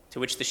to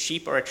which the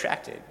sheep are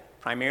attracted,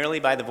 primarily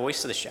by the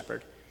voice of the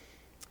shepherd,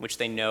 which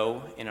they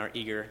know and are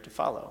eager to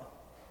follow.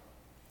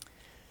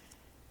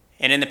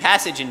 And in the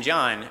passage in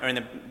John, or in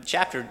the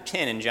chapter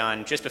 10 in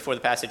John, just before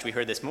the passage we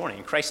heard this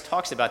morning, Christ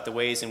talks about the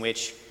ways in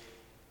which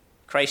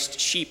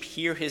Christ's sheep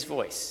hear his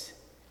voice,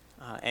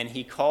 and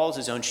he calls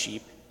his own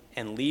sheep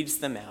and leads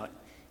them out,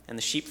 and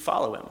the sheep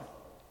follow him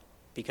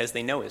because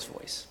they know his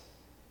voice.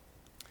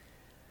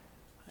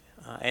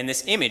 And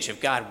this image of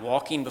God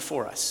walking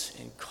before us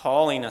and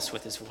calling us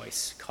with his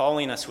voice,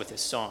 calling us with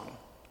his song,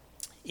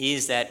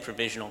 is that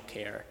provisional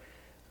care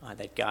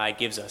that God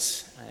gives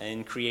us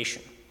in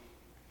creation.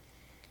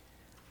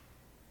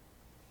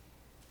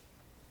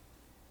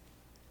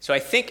 So I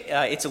think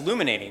it's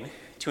illuminating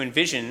to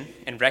envision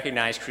and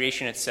recognize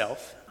creation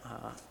itself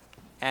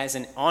as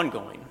an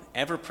ongoing,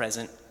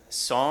 ever-present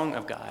song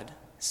of God,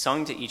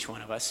 sung to each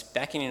one of us,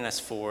 beckoning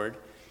us forward,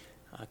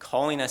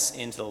 calling us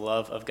into the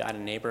love of God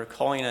and neighbor,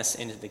 calling us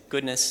into the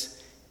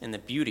goodness and the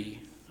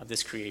beauty of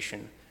this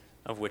creation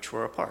of which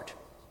we're a part.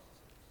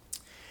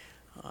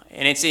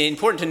 And it's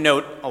important to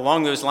note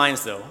along those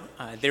lines, though,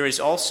 there is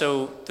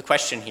also the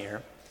question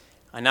here,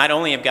 not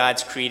only of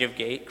God's creative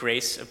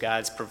grace, of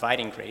God's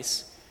providing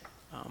grace,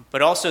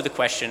 but also the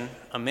question,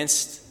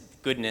 amidst the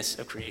goodness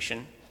of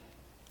creation,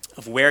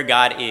 of where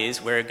God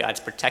is, where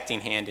God's protecting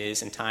hand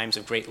is in times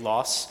of great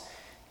loss,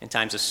 in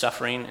times of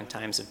suffering, in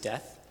times of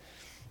death.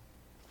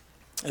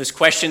 Those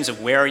questions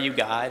of where are you,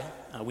 God?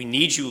 We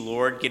need you,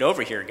 Lord. Get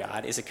over here,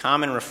 God, is a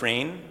common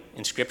refrain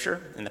in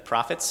Scripture, in the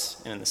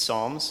prophets, and in the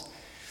Psalms.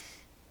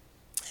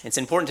 It's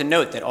important to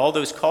note that all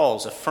those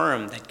calls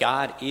affirm that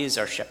God is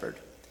our shepherd.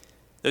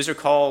 Those are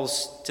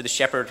calls to the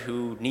shepherd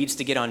who needs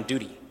to get on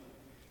duty.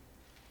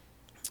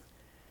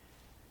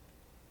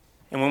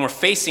 And when we're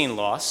facing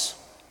loss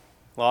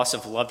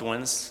of loved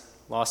ones,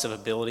 loss of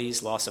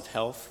abilities, loss of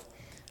health,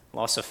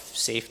 loss of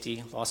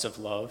safety, loss of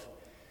love,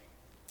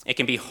 it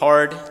can be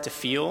hard to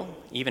feel,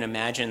 even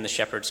imagine the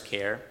shepherd's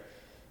care,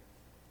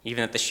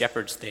 even that the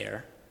shepherd's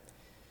there.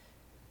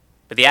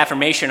 But the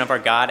affirmation of our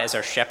God as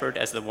our shepherd,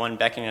 as the one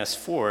beckoning us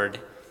forward,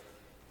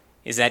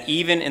 is that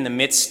even in the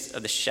midst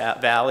of the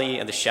valley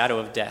of the shadow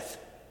of death,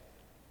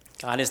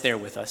 God is there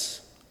with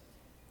us,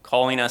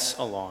 calling us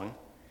along.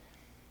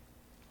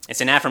 It's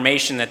an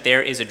affirmation that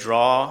there is a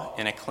draw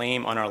and a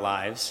claim on our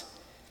lives,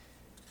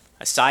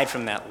 aside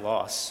from that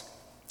loss,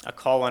 a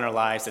call on our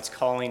lives that's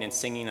calling and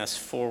singing us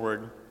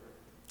forward,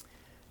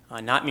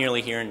 not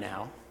merely here and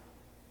now,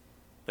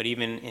 but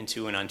even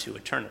into and unto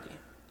eternity.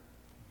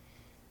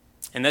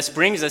 And this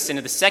brings us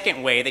into the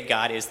second way that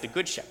God is the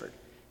Good Shepherd,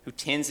 who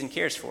tends and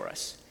cares for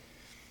us.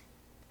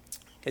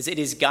 Because it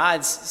is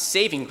God's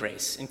saving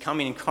grace in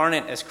coming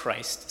incarnate as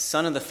Christ,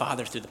 Son of the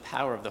Father through the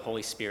power of the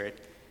Holy Spirit,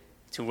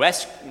 to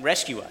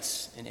rescue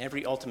us in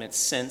every ultimate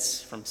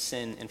sense from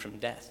sin and from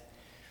death.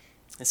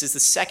 This is the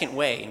second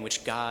way in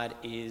which God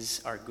is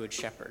our Good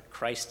Shepherd.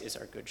 Christ is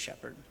our Good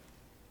Shepherd.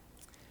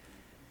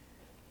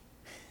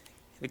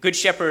 The Good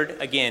Shepherd,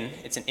 again,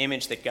 it's an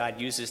image that God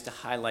uses to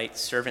highlight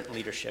servant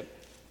leadership.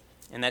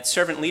 And that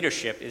servant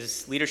leadership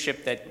is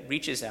leadership that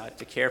reaches out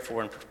to care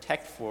for and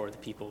protect for the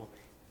people,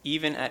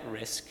 even at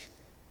risk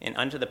and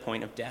unto the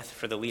point of death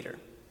for the leader.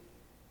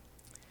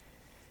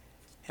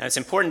 Now, it's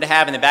important to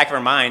have in the back of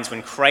our minds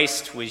when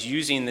Christ was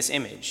using this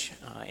image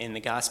in the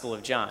Gospel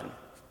of John.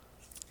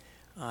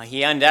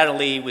 He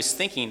undoubtedly was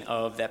thinking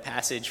of that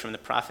passage from the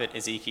prophet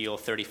Ezekiel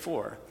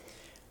 34,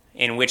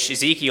 in which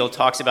Ezekiel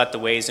talks about the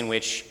ways in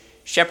which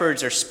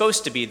shepherds are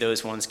supposed to be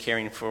those ones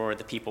caring for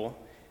the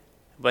people,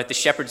 but the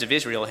shepherds of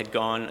Israel had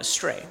gone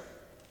astray,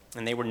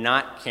 and they were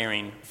not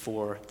caring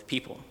for the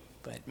people,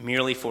 but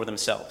merely for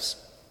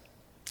themselves.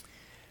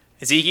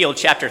 Ezekiel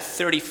chapter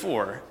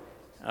 34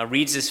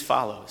 reads as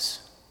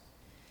follows: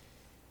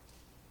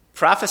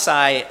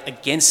 "Prophesy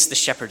against the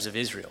shepherds of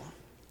Israel.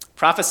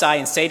 Prophesy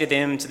and say to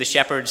them, to the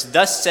shepherds,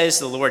 thus says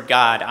the Lord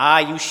God,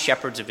 you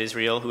shepherds of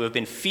Israel, who have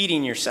been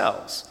feeding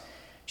yourselves.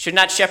 Should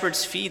not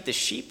shepherds feed the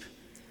sheep?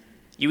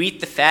 You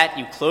eat the fat,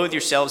 you clothe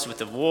yourselves with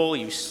the wool,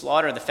 you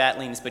slaughter the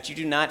fatlings, but you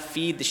do not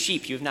feed the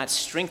sheep. You have not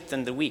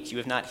strengthened the weak, you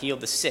have not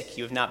healed the sick,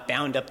 you have not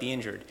bound up the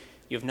injured,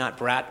 you have not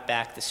brought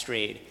back the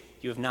strayed,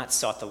 you have not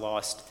sought the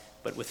lost,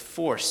 but with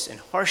force and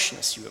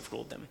harshness you have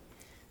ruled them.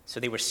 So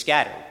they were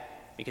scattered,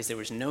 because there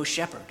was no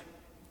shepherd,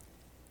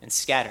 and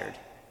scattered,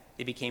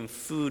 they became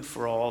food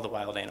for all the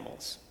wild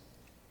animals.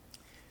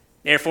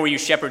 Therefore, you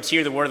shepherds,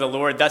 hear the word of the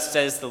Lord. Thus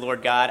says the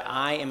Lord God,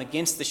 I am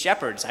against the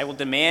shepherds. I will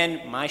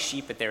demand my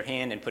sheep at their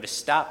hand and put a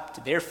stop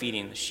to their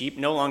feeding the sheep.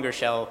 No longer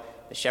shall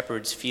the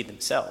shepherds feed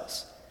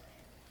themselves.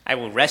 I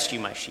will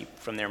rescue my sheep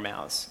from their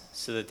mouths,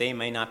 so that they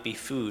may not be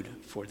food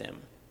for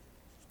them.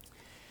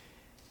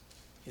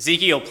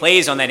 Ezekiel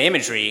plays on that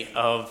imagery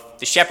of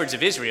the shepherds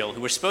of Israel,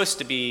 who were supposed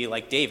to be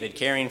like David,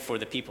 caring for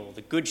the people,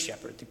 the good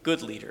shepherd, the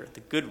good leader, the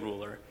good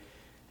ruler,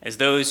 as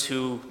those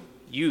who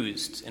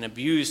used and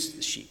abused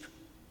the sheep.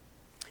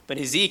 But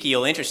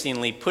Ezekiel,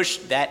 interestingly,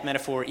 pushed that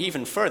metaphor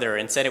even further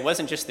and said it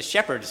wasn't just the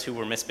shepherds who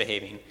were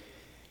misbehaving.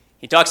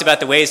 He talks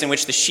about the ways in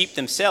which the sheep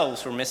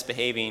themselves were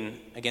misbehaving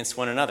against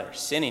one another,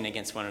 sinning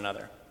against one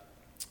another.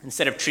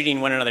 Instead of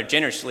treating one another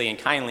generously and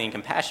kindly and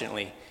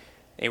compassionately,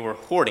 they were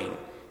hoarding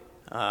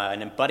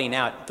and butting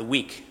out the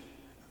weak.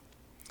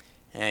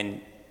 And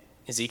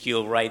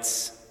Ezekiel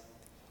writes,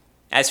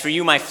 as for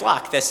you, my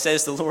flock, thus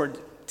says the Lord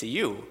to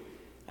you,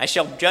 I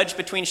shall judge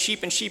between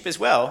sheep and sheep as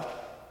well.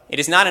 It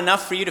is not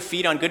enough for you to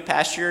feed on good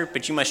pasture,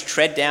 but you must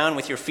tread down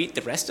with your feet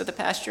the rest of the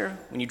pasture.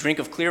 When you drink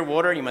of clear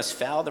water, you must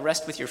foul the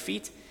rest with your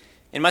feet.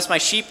 And must my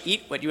sheep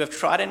eat what you have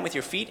trodden with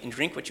your feet and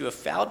drink what you have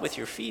fouled with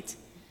your feet?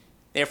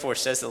 Therefore,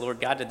 says the Lord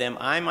God to them,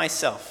 I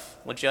myself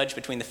will judge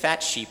between the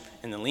fat sheep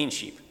and the lean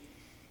sheep,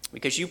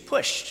 because you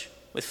pushed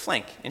with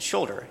flank and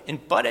shoulder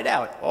and butted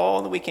out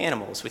all the weak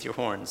animals with your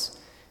horns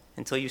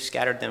until you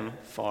scattered them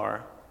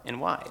far and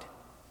wide.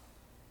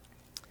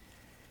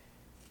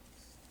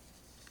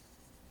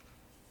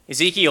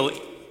 Ezekiel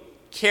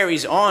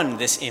carries on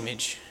this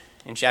image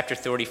in chapter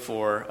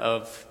 34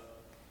 of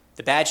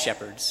the bad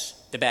shepherds,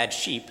 the bad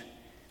sheep,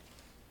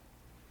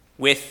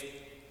 with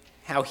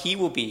how he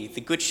will be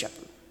the good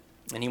shepherd,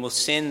 and he will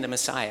send the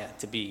Messiah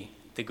to be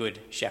the good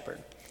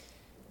shepherd.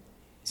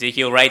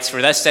 Ezekiel writes,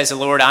 for thus says the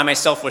Lord, I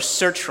myself will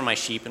search for my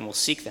sheep and will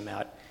seek them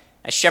out.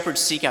 As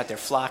shepherds seek out their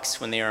flocks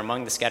when they are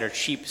among the scattered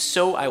sheep,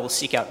 so I will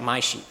seek out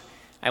my sheep.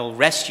 I will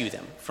rescue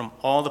them from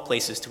all the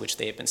places to which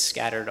they have been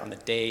scattered on the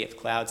day of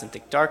clouds and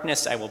thick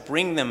darkness. I will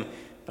bring them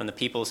from the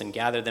peoples and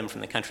gather them from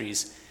the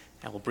countries.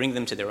 I will bring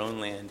them to their own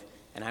land,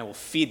 and I will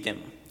feed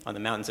them on the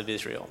mountains of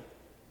Israel.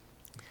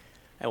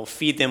 I will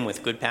feed them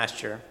with good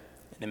pasture,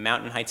 and the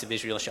mountain heights of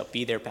Israel shall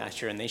be their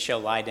pasture, and they shall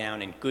lie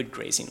down in good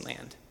grazing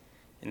land,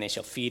 and they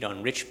shall feed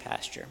on rich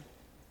pasture.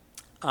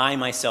 I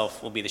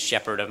myself will be the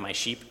shepherd of my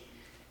sheep,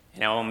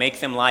 and I will make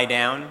them lie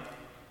down,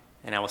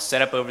 and I will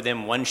set up over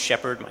them one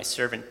shepherd, my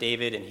servant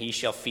David, and he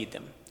shall feed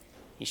them.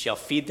 He shall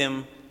feed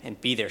them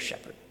and be their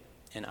shepherd.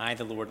 And I,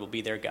 the Lord, will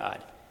be their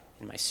God,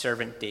 and my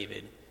servant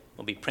David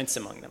will be prince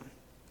among them.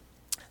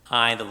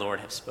 I, the Lord,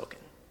 have spoken.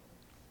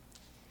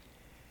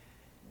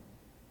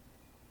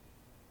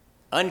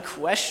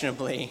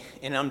 Unquestionably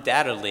and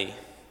undoubtedly,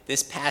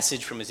 this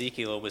passage from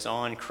Ezekiel was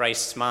on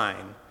Christ's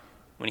mind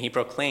when he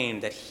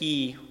proclaimed that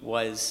he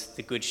was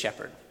the good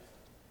shepherd.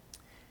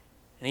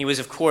 And he was,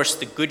 of course,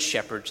 the good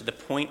shepherd to the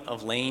point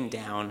of laying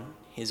down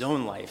his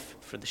own life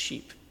for the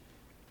sheep.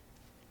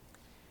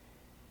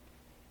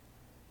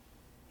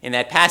 In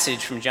that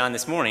passage from John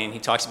this morning, he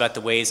talks about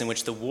the ways in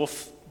which the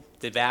wolf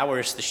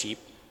devours the sheep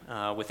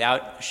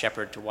without a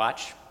shepherd to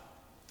watch.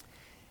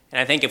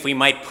 And I think if we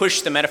might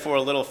push the metaphor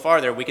a little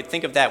farther, we could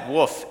think of that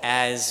wolf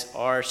as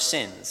our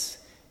sins.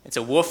 It's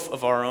a wolf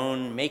of our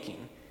own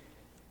making.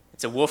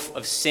 It's a wolf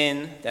of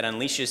sin that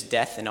unleashes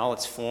death in all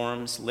its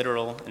forms,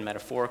 literal and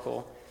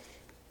metaphorical.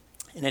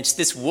 And it's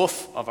this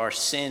wolf of our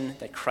sin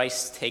that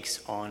Christ takes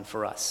on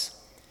for us.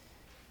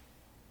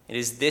 It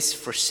is this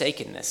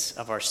forsakenness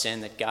of our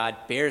sin that God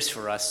bears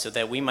for us so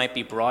that we might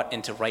be brought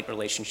into right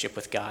relationship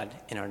with God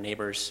and our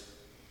neighbors.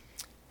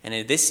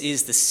 And this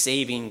is the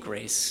saving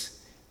grace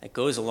that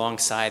goes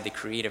alongside the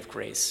creative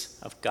grace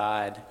of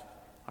God,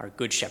 our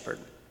good shepherd.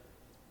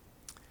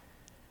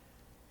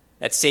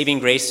 That saving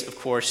grace, of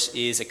course,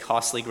 is a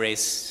costly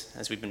grace,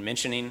 as we've been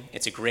mentioning.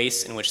 It's a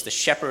grace in which the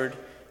shepherd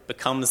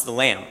becomes the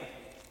lamb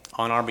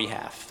on our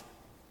behalf,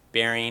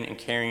 bearing and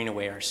carrying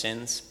away our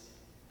sins.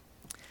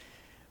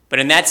 But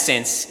in that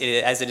sense,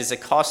 as it is a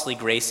costly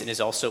grace, it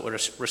is also a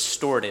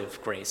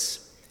restorative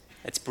grace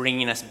that's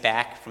bringing us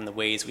back from the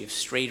ways we have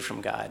strayed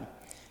from God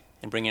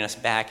and bringing us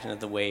back into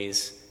the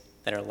ways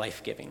that are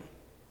life-giving.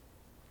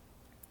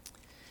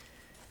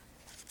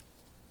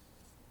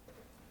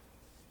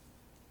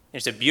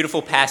 There's a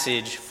beautiful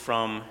passage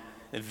from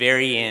the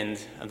very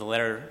end of the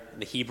letter of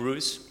the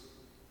Hebrews.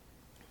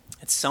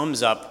 It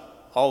sums up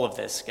all of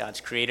this, God's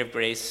creative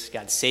grace,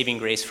 God's saving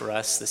grace for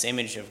us, this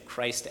image of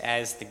Christ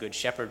as the good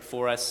shepherd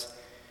for us.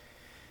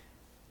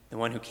 the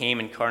one who came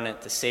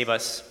incarnate to save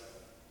us.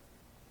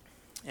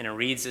 And it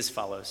reads as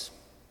follows: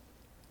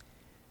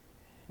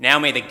 Now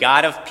may the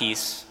God of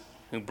peace,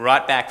 who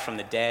brought back from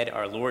the dead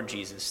our Lord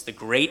Jesus, the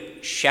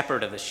great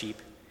shepherd of the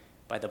sheep,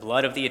 by the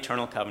blood of the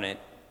eternal covenant,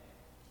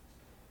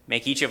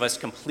 make each of us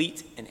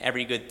complete in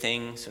every good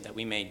thing, so that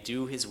we may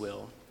do his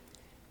will,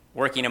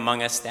 working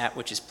among us that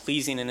which is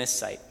pleasing in his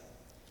sight,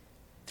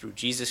 through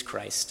Jesus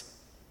Christ,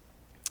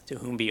 to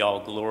whom be all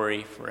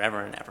glory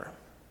forever and ever.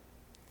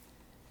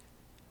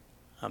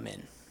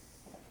 Amen.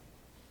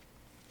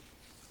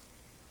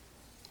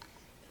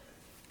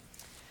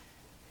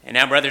 And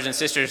now, brothers and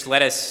sisters,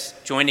 let us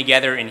join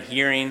together in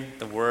hearing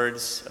the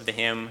words of the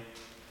hymn,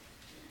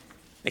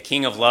 "The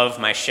King of Love,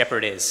 my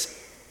shepherd is."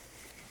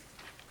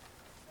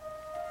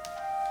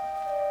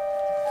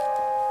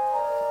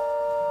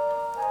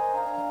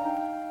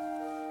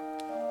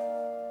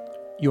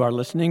 You are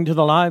listening to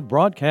the live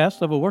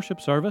broadcast of a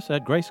worship service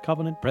at Grace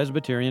Covenant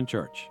Presbyterian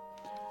Church.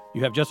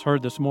 You have just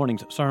heard this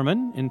morning's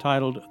sermon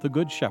entitled "The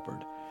Good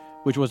Shepherd,"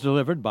 which was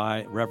delivered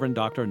by Reverend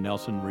Dr.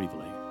 Nelson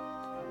Reevely.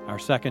 Our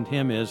second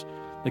hymn is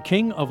 "The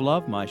King of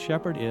Love, My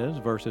Shepherd Is,"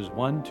 verses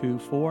 1, 2,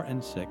 4,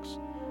 and 6,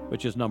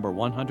 which is number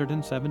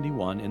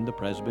 171 in the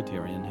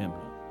Presbyterian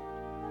hymnal.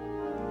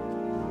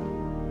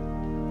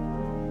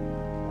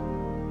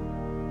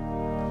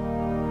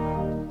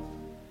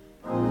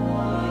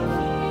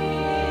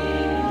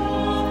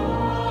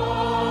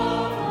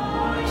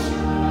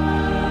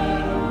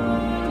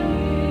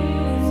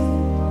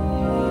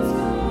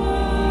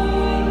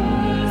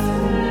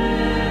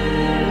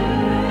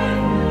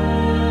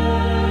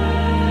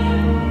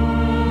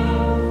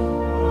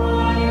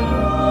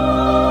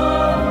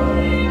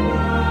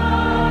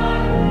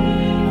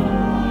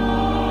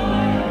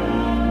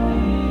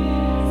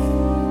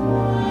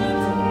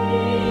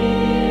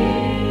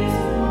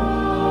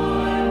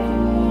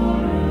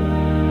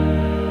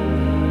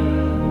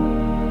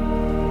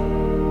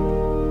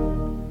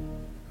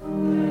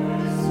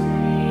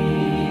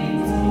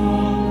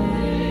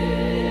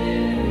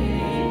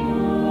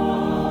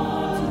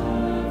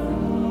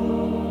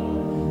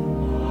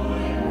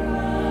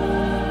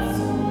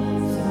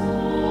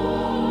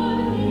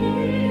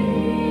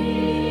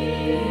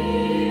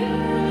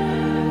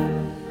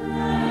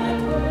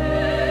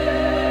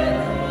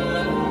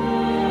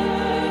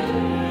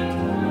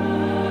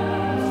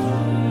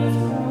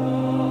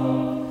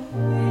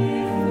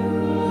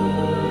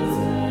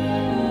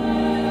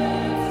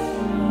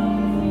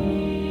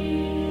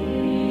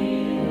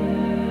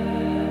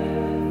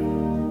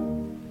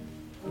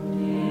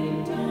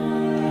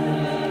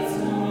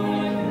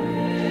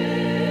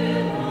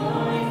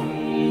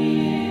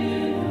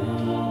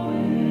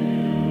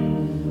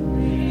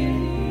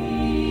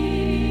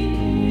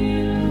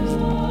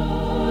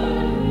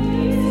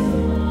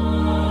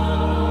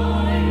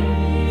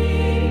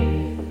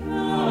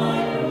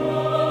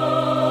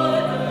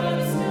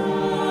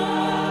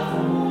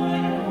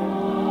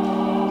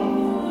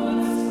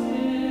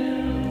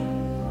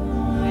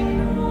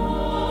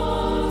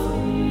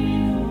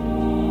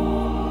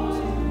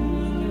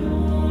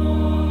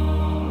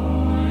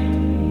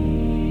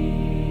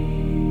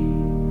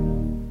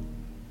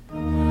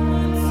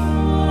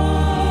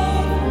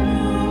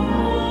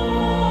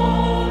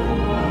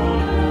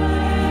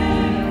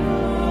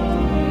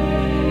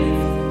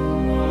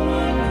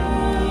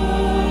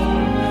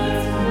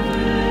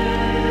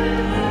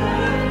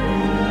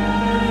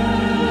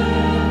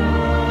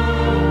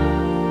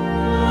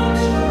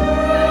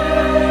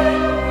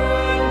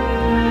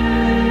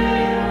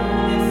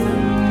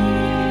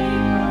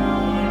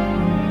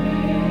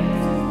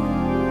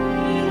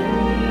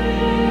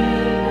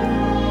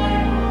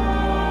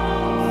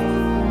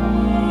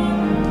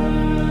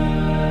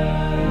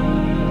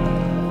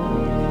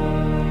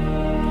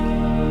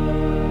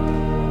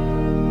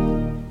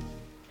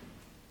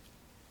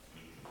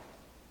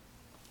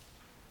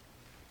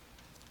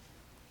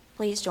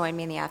 Please join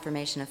me in the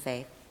affirmation of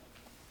faith.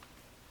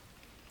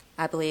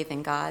 I believe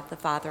in God, the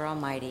Father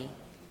Almighty,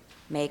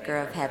 maker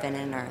of heaven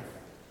and earth,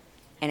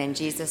 and in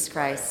Jesus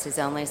Christ, his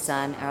only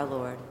Son, our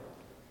Lord,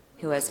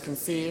 who was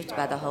conceived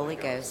by the Holy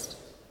Ghost,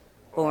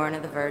 born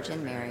of the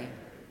Virgin Mary,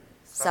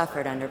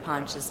 suffered under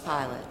Pontius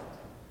Pilate,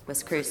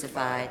 was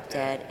crucified,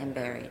 dead, and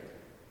buried.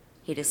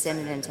 He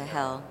descended into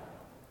hell.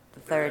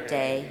 The third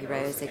day he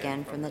rose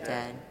again from the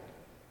dead.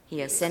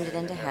 He ascended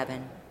into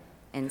heaven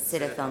and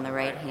sitteth on the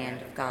right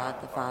hand of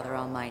God the Father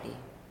Almighty.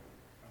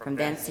 From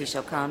thence he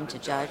shall come to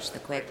judge the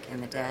quick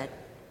and the dead.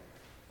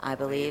 I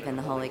believe in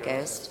the Holy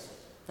Ghost,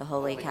 the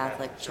Holy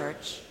Catholic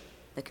Church,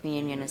 the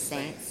communion of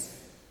saints,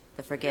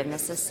 the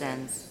forgiveness of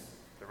sins,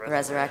 the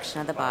resurrection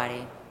of the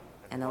body,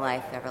 and the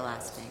life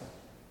everlasting.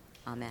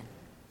 Amen.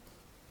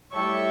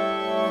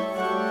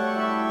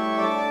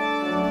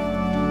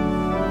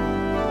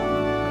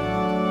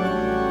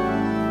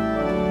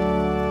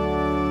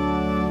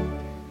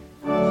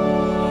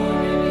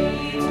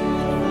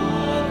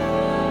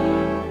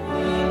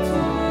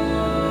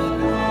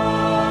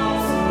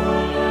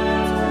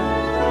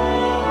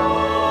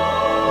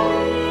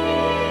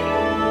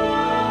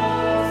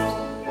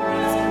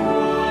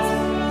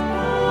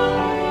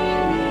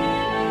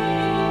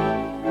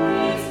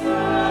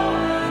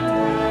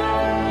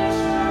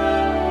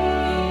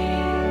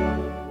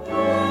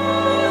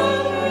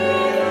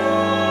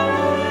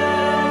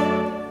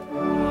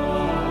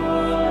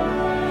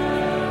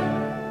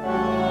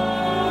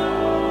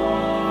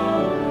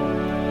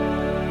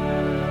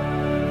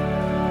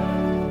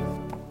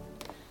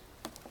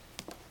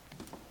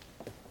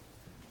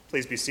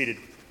 Please be seated.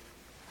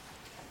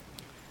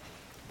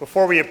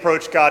 Before we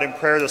approach God in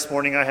prayer this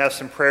morning, I have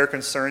some prayer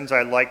concerns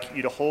I'd like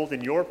you to hold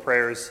in your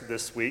prayers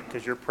this week,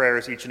 because your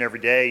prayers each and every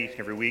day, each and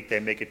every week, they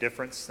make a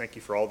difference. Thank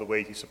you for all the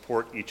ways you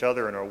support each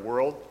other in our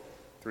world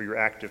through your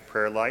active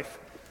prayer life.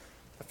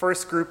 The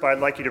first group I'd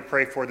like you to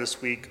pray for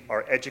this week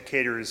are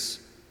educators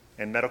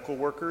and medical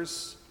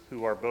workers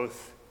who are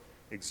both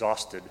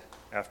exhausted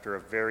after a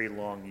very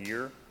long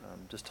year.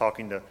 Just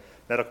talking to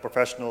medical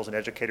professionals and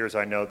educators,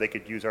 I know they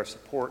could use our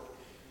support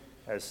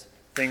as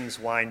things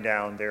wind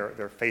down.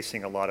 They're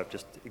facing a lot of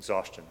just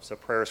exhaustion. So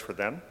prayers for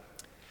them.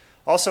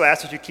 Also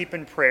ask that you keep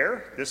in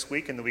prayer this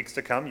week and the weeks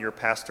to come your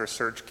pastor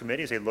search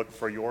committee as they look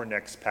for your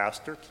next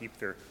pastor. Keep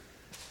their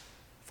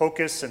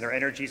focus and their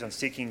energies on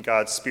seeking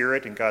God's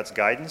Spirit and God's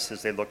guidance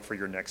as they look for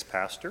your next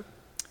pastor.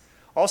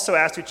 Also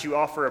ask that you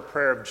offer a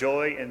prayer of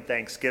joy and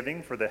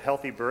thanksgiving for the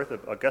healthy birth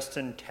of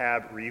Augustine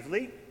Tab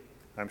Reevely.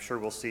 I'm sure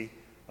we'll see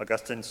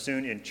Augustine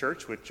soon in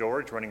church with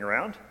George running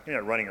around.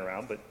 Not running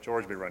around, but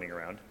George will be running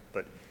around.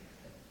 But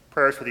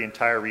prayers for the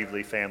entire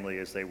Reevely family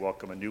as they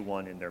welcome a new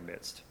one in their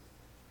midst.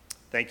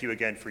 Thank you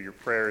again for your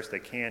prayers. They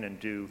can and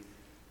do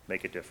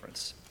make a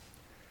difference.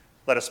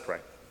 Let us pray.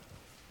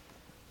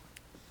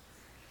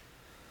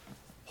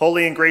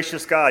 Holy and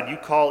gracious God, you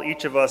call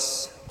each of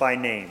us by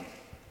name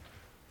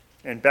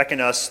and beckon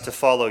us to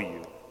follow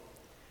you.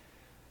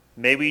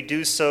 May we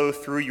do so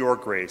through your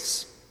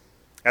grace.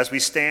 As we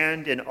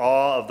stand in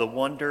awe of the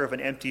wonder of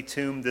an empty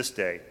tomb this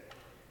day,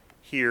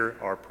 hear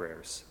our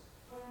prayers.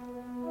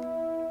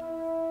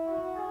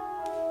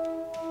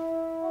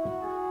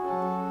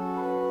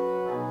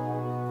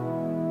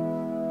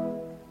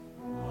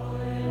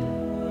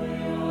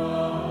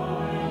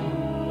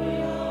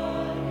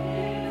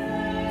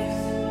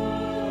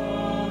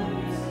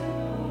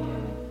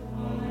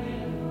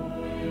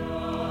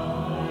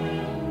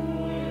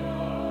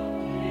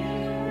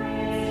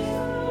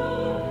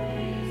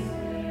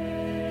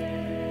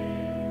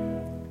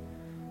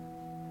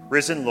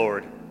 Risen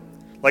Lord,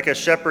 like a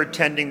shepherd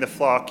tending the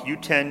flock, you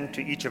tend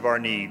to each of our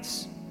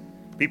needs.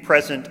 Be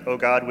present, O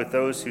God, with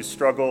those who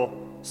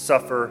struggle,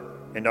 suffer,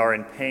 and are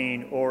in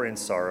pain or in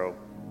sorrow.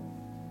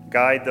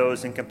 Guide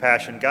those in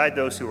compassion. Guide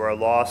those who are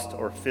lost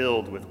or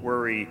filled with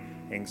worry,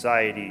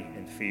 anxiety,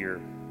 and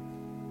fear.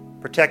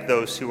 Protect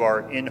those who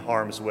are in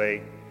harm's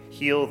way.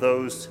 Heal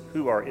those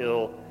who are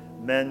ill.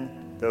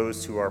 Mend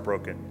those who are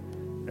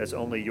broken, as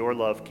only your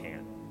love can.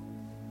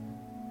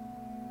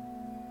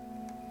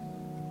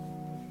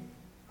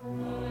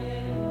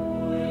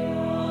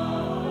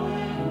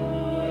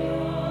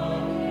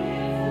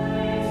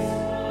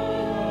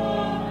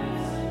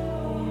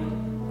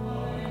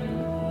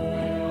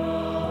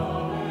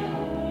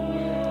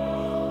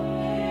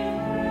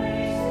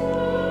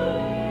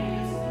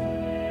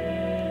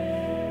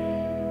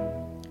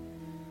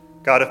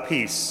 God of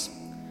peace,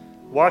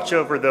 watch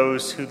over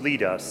those who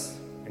lead us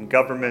in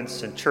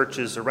governments and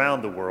churches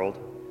around the world.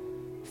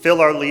 Fill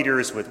our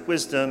leaders with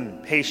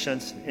wisdom,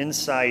 patience,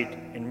 insight,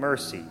 and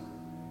mercy.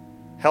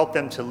 Help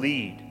them to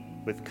lead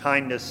with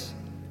kindness,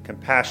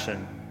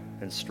 compassion,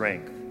 and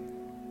strength.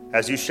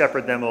 As you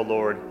shepherd them, O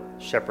Lord,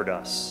 shepherd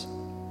us.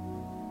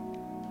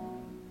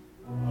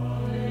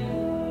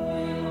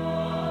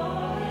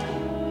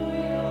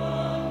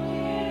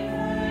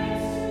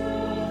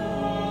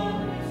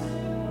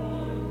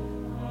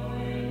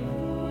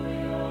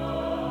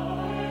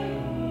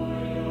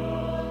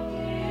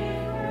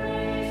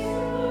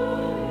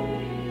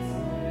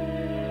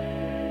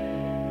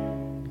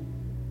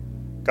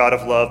 God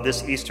of love,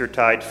 this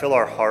Eastertide, fill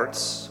our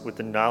hearts with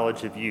the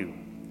knowledge of you,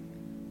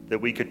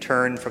 that we could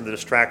turn from the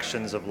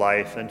distractions of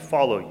life and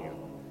follow you,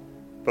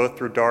 both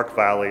through dark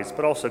valleys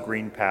but also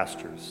green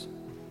pastures.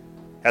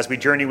 As we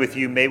journey with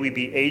you, may we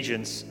be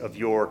agents of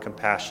your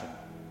compassion,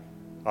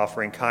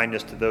 offering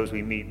kindness to those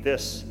we meet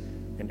this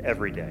and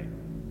every day.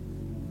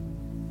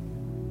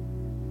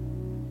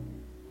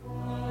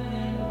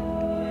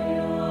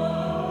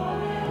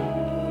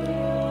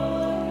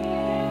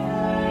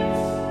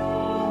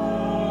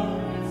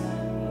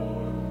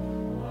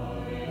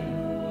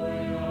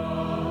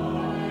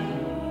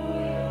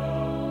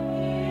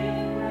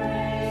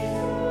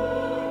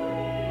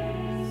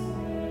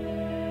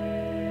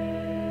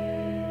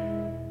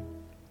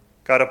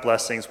 God of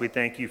blessings, we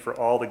thank you for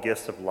all the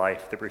gifts of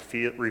life that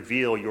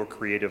reveal your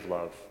creative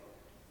love.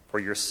 For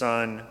your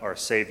Son, our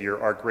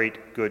Savior, our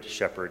great good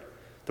shepherd,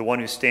 the one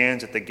who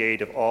stands at the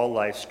gate of all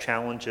life's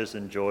challenges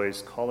and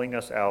joys, calling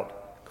us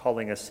out,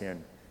 calling us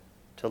in,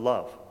 to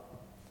love.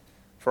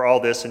 For all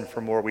this and for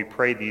more, we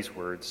pray these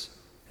words.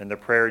 And the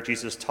prayer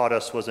Jesus taught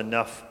us was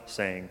enough,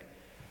 saying,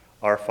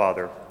 Our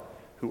Father,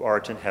 who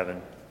art in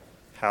heaven,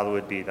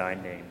 hallowed be thy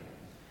name.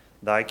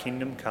 Thy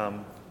kingdom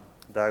come,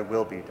 thy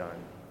will be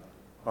done,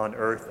 on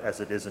earth as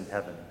it is in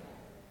heaven.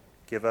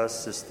 Give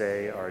us this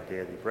day our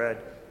daily bread,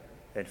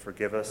 and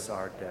forgive us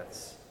our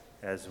debts,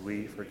 as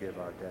we forgive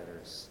our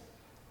debtors.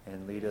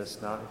 And lead us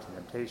not into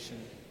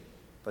temptation,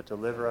 but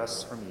deliver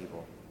us from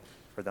evil.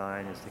 For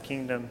thine is the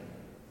kingdom,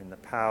 and the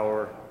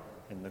power,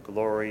 and the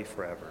glory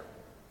forever.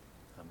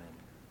 Amen.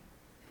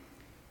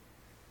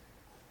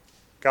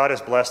 God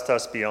has blessed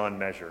us beyond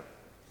measure.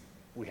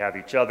 We have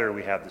each other,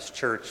 we have this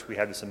church, we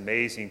have this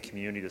amazing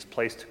community, this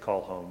place to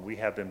call home. We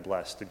have been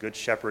blessed. The Good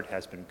Shepherd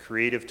has been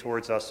creative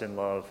towards us in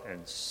love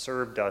and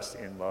served us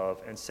in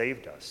love and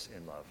saved us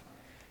in love.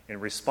 In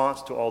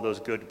response to all those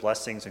good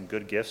blessings and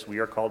good gifts, we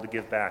are called to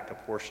give back a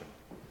portion.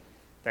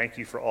 Thank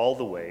you for all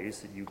the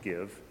ways that you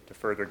give to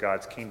further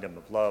God's kingdom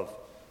of love,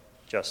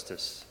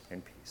 justice,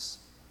 and peace.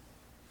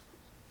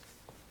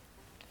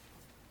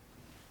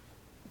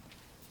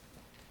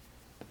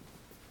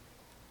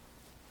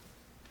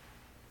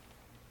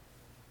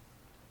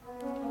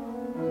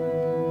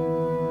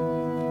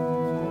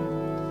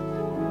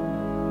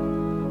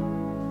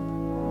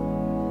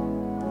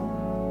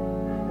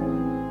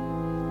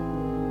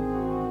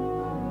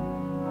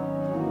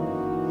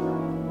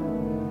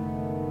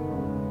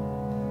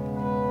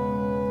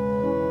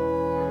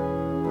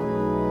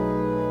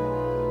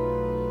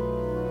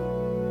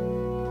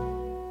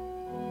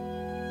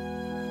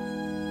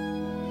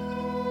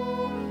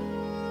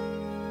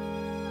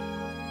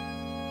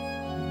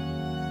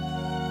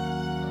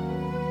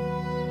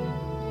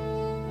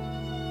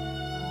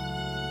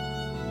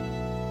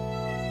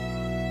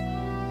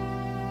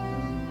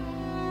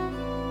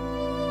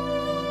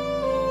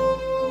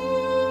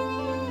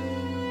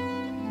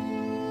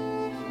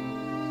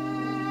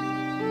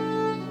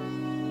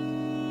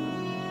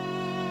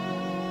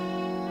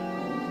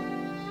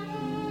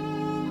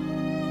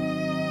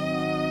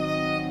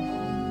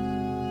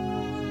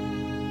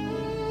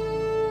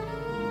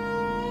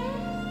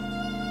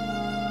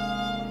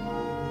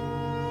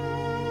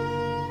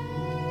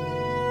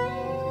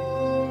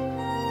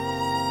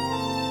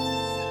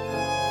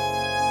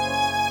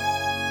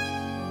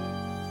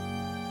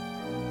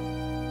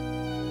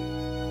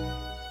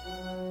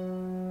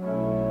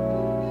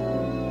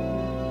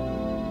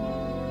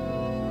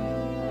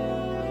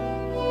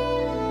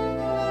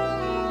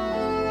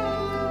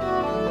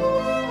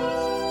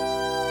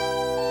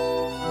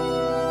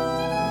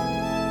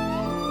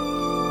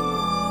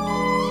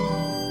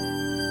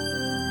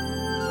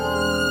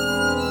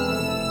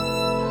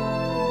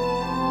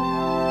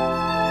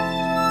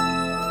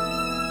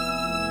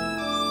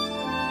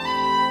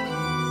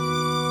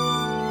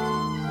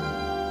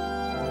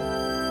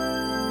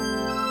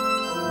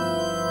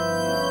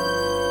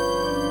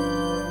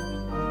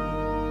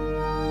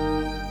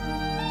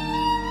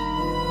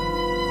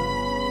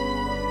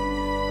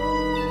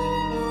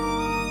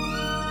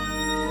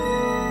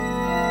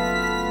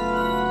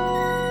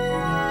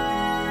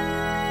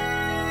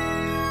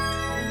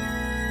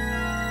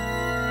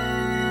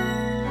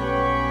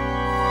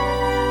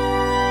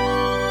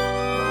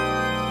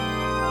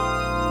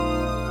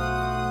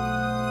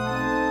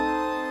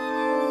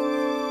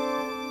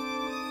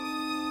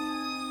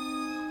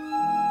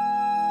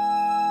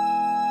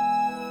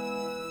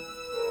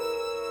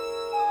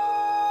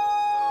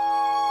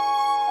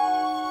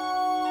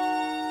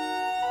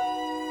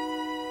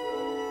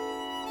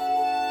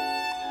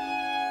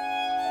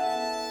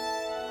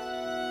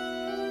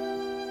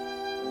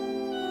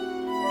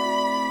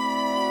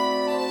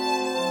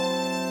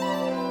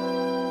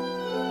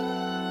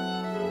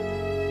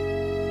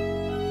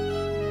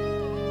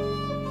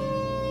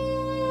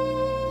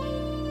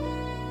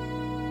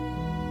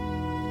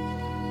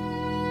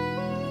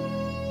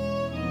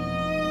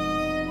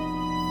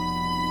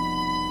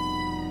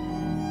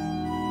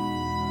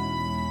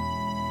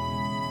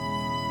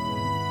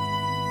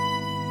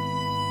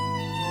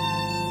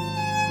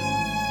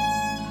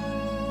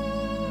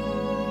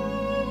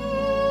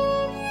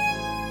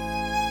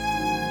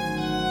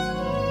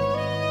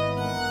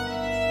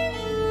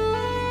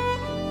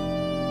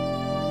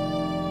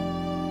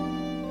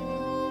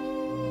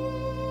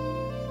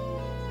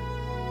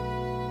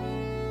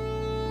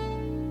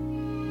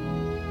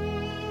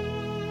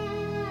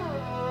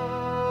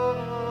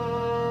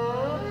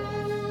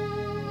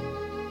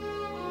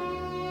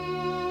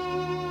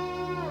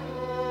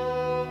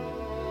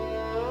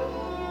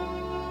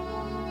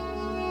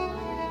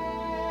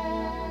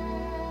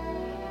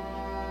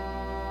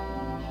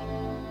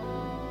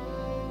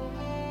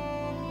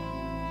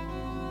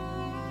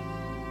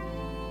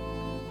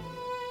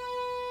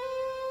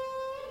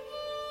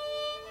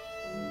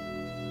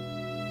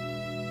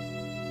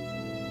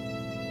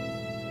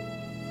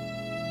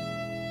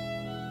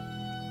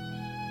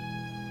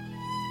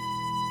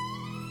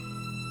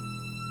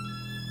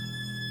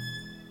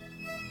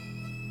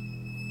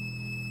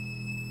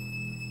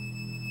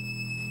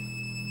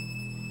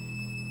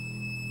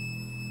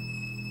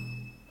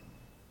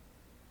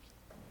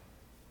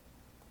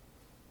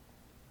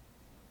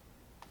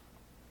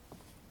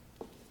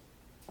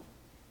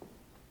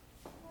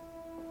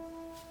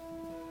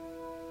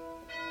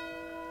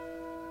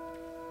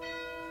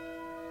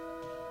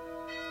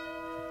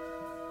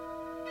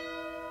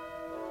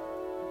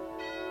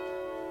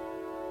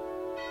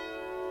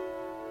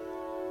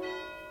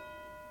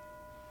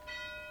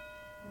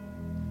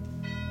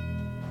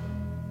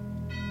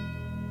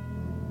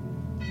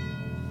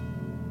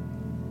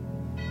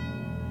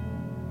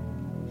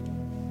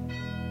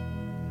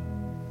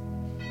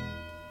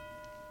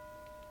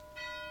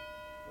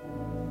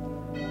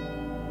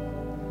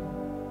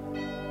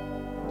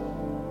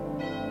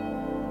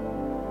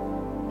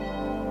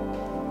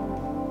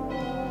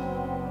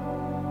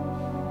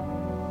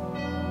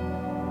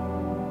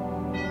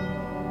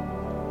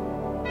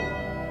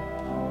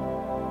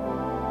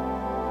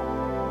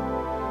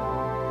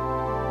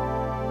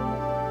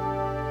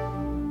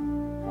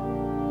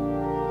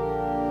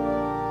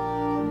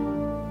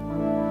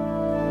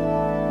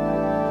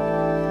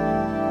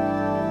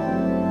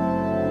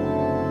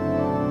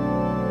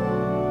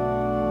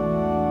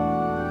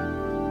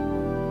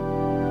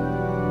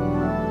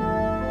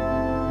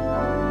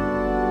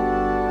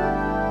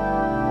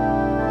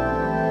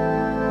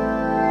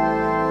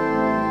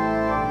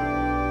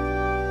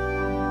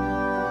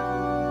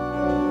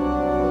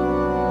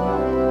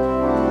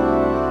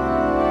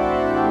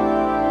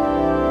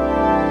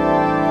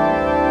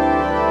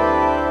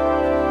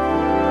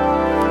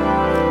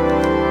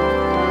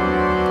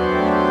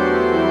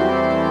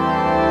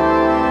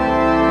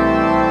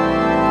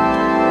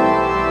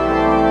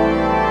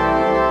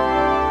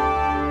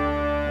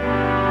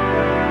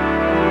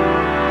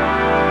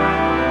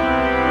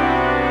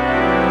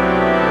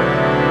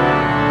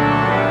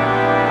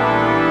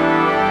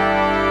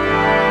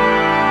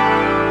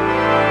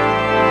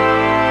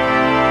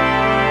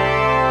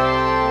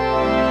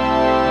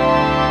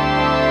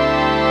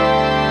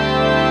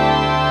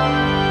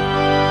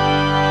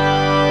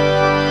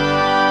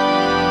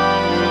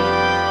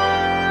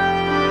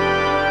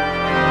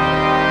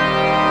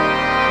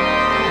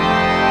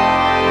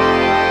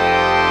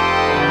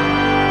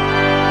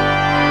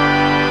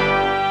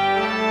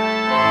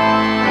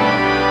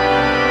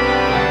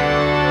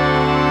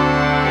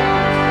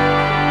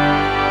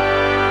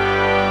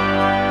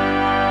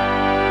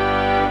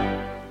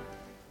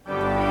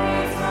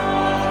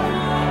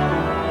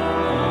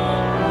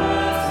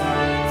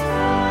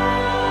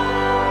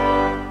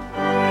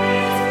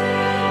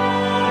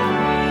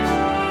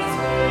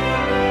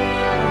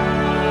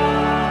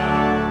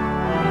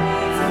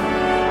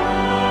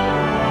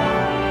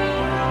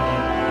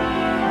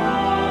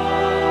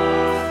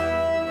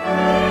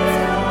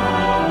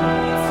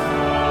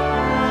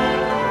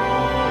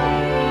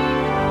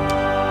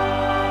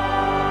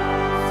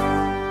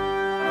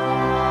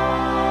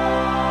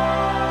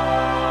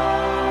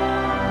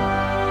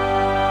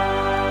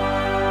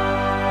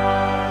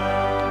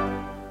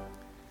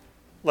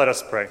 Let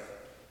us pray.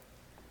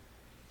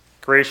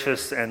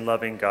 Gracious and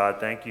loving God,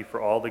 thank you for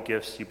all the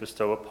gifts you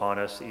bestow upon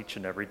us each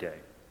and every day.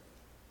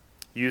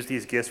 Use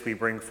these gifts we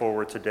bring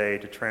forward today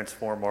to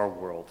transform our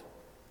world,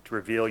 to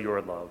reveal your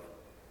love,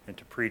 and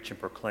to preach and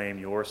proclaim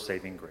your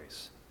saving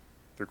grace.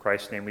 Through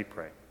Christ's name we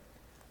pray.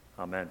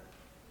 Amen.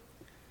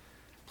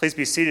 Please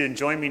be seated and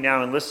join me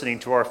now in listening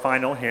to our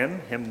final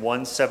hymn, hymn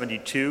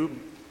 172,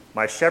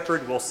 My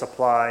Shepherd Will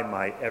Supply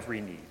My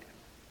Every Need.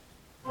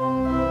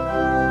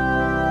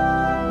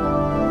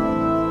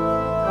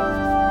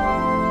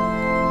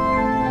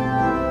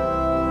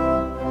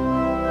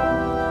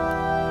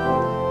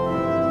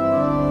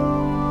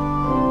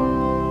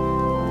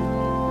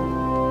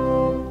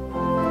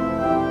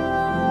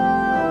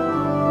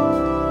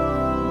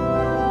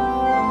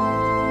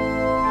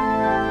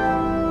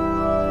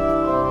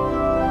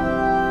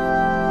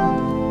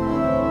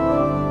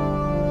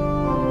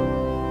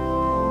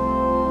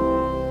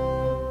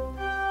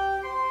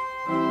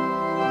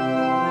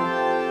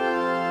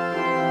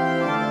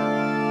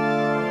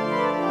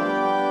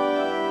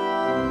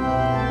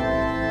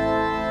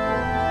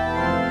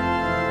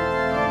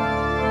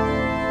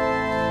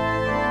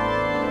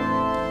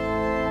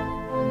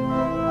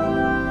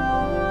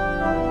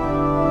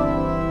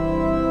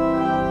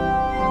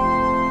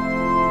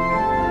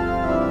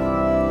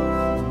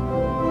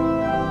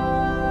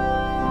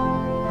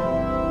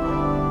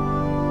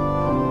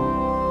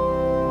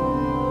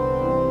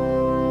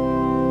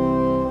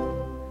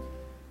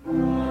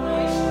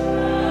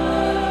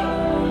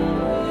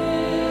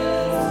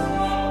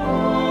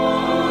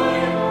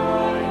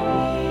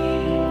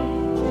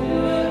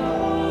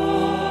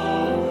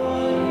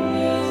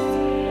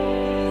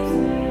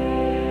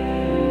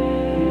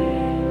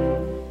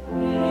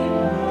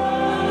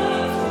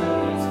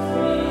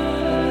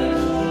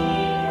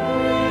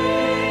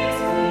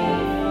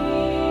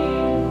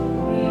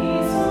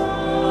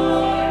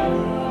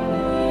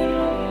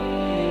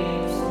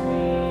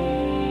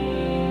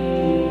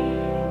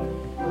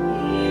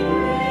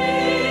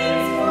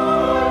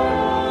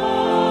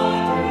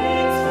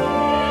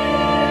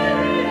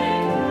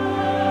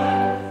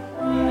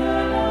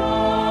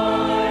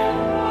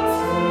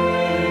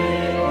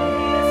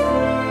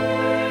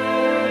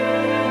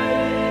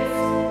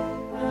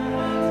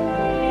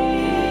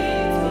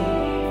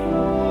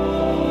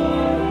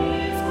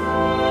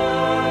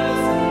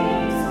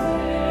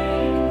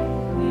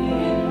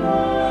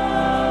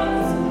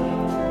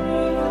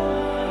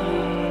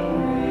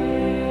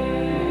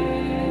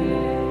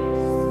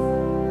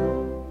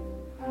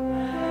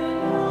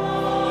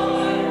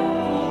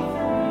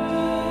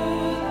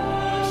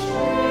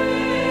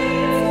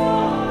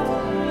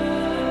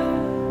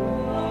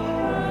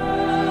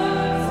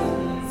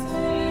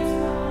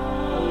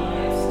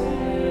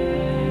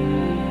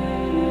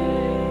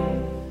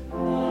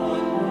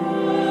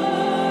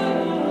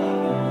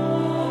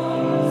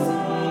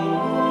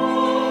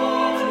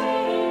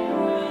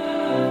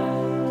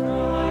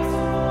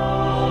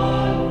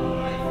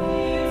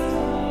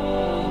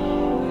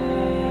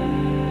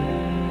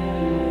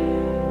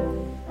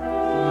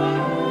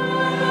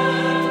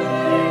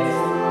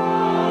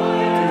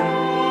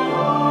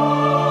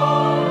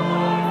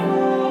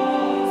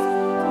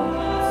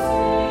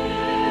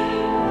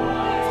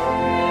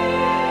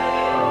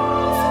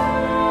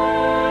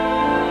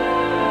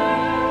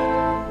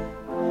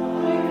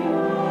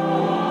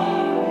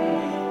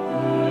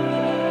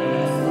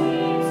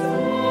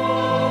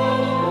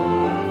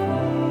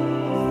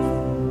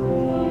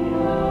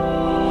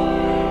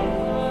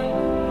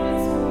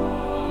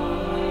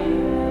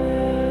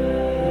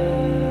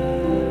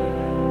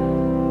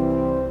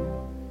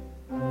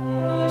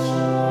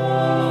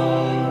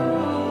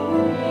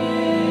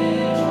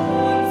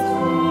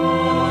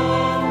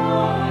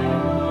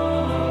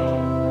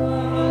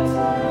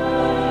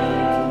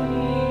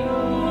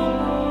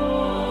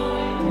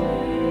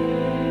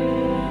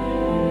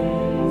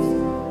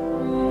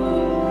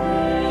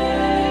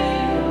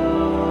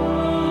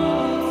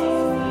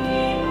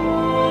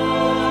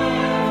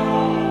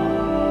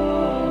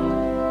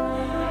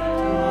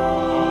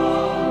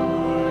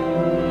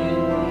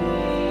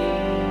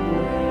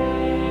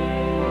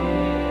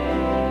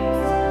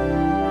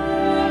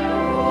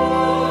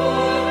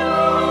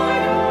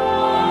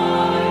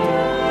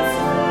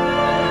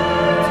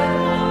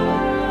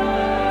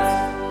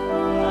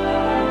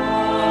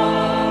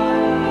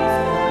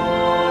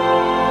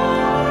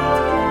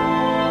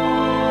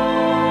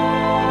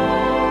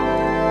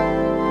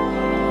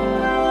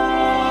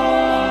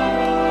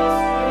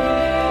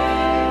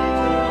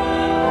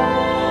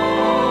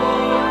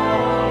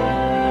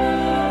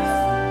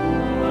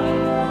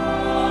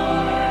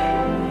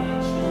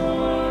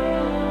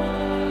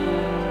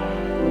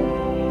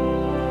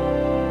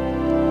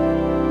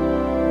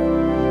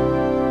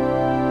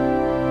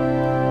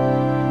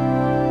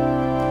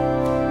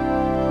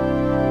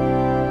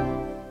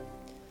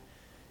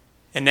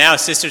 And now,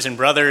 sisters and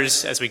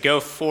brothers, as we go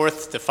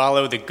forth to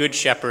follow the Good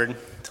Shepherd,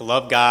 to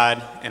love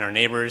God and our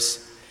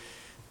neighbors,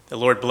 the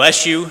Lord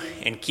bless you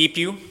and keep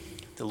you.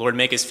 The Lord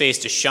make his face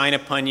to shine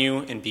upon you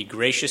and be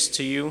gracious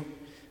to you.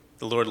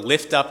 the Lord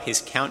lift up his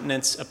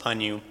countenance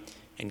upon you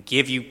and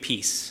give you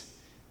peace,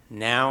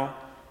 now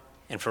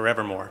and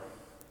forevermore.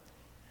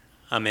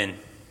 Amen.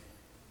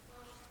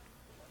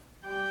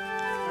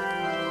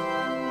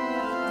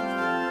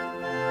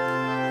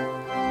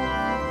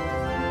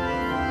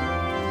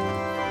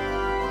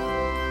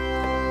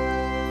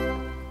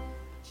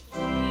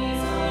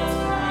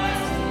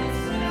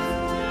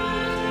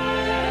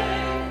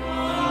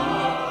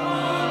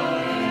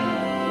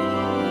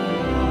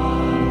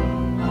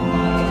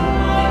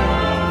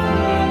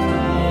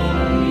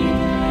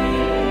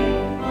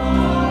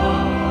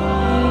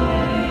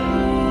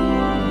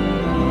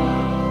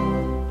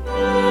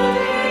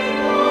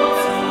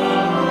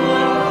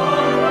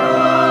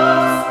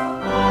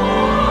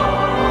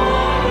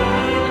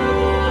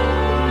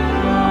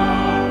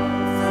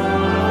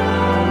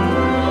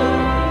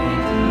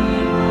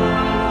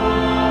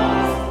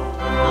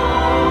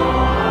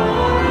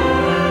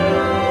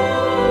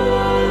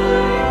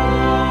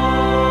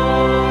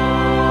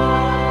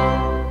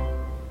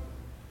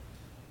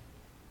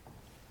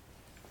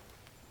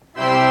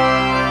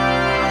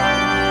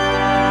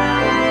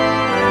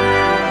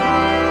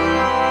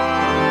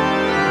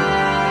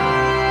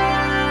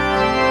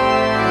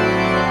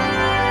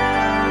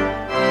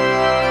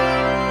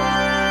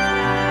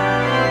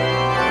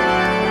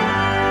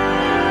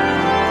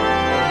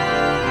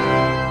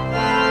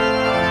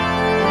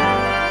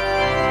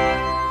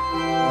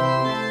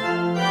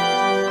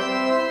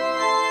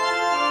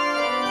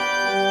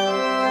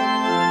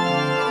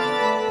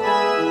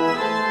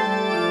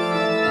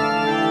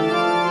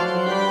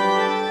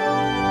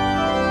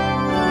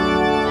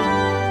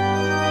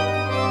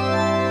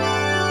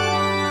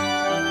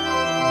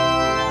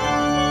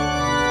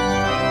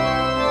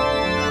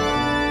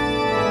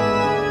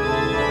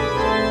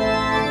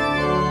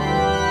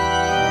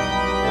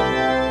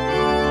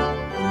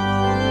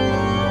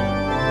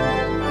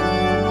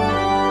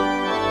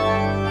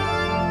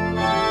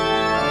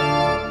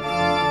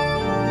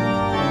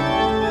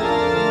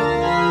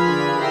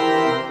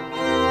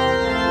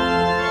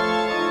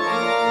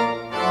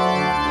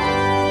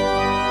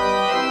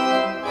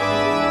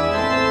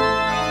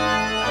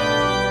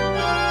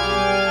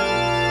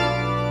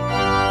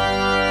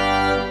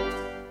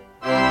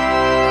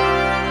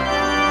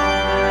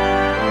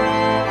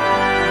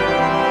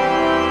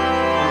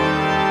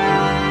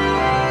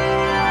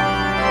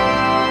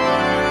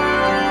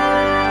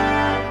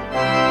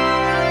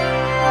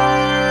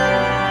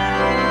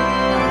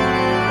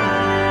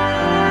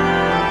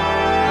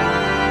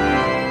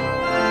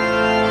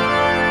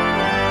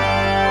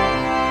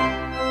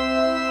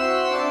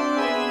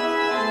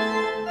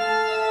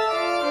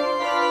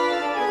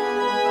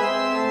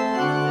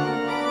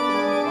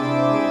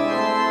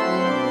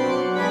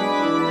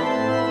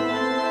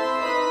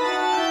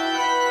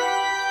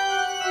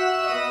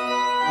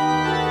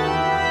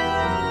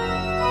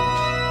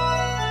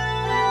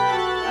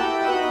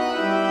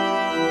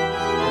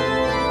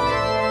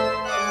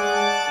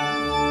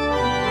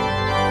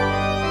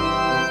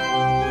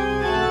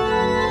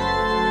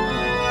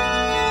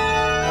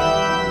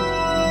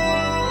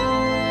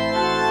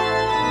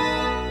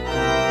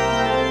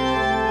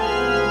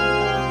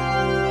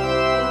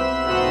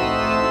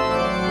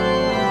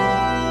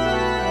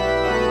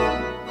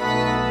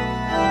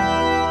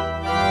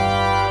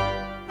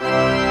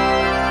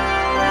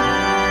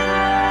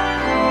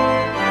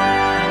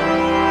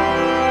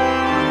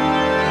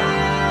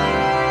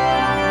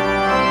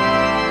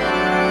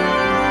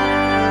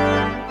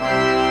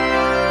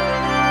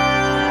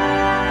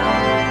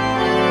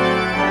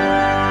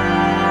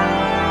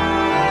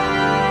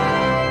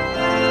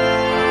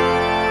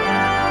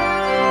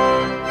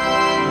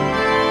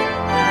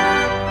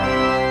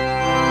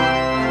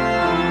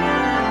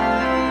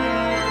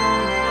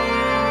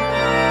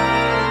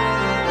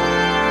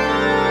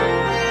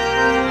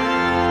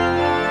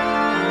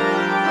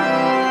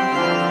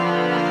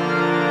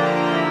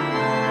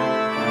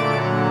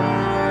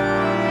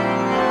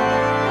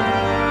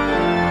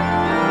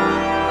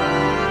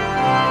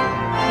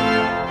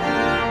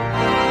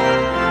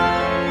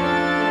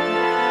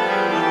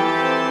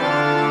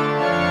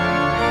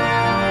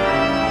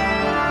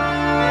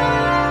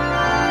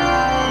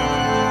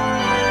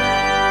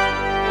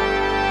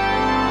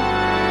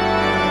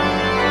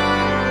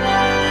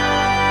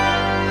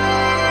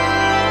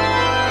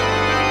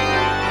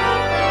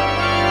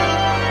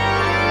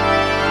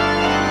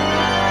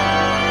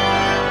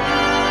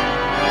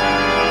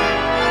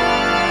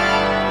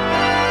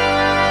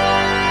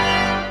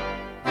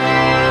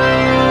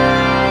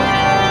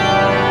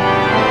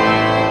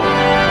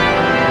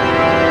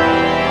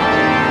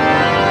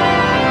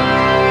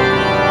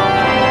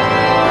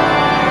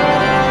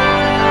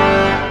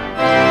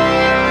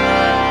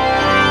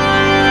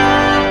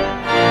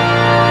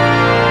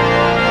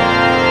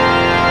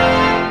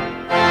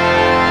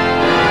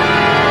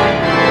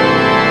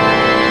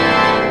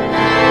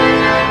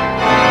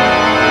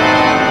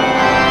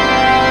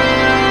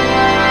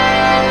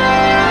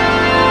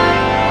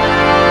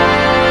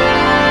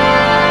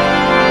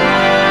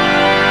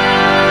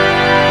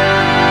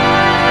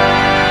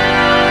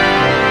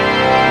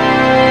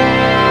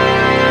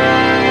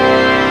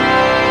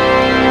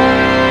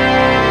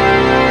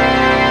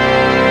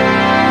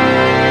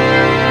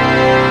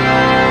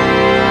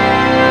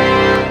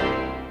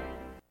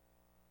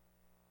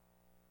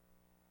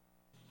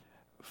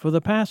 For the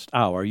past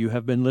hour, you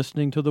have been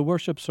listening to the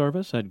worship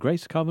service at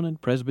Grace Covenant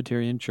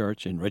Presbyterian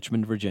Church in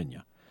Richmond,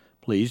 Virginia.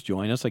 Please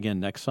join us again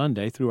next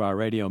Sunday through our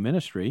radio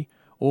ministry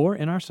or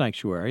in our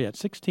sanctuary at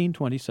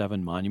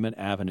 1627 Monument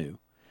Avenue.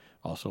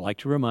 Also like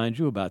to remind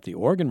you about the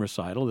organ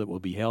recital that will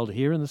be held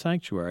here in the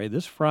sanctuary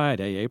this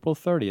Friday, April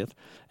 30th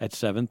at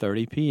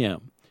 7:30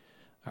 p.m.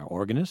 Our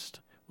organist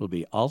will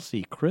be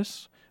Alcee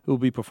Chris, who will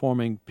be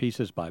performing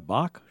pieces by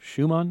Bach,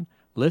 Schumann,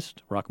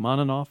 Liszt,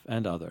 Rachmaninoff,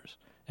 and others.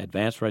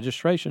 Advanced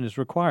registration is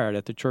required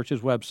at the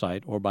church's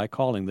website or by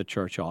calling the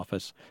church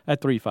office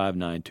at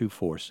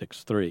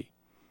 359-2463.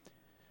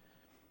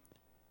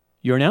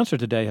 Your announcer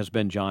today has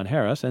been John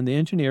Harris, and the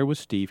engineer was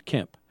Steve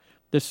Kemp.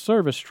 This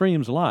service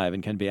streams live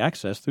and can be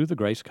accessed through the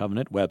Grace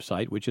Covenant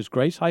website, which is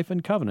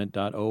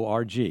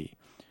grace-covenant.org.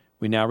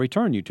 We now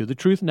return you to the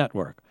Truth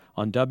Network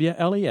on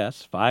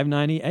WLES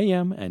 590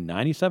 AM and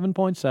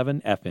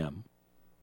 97.7 FM.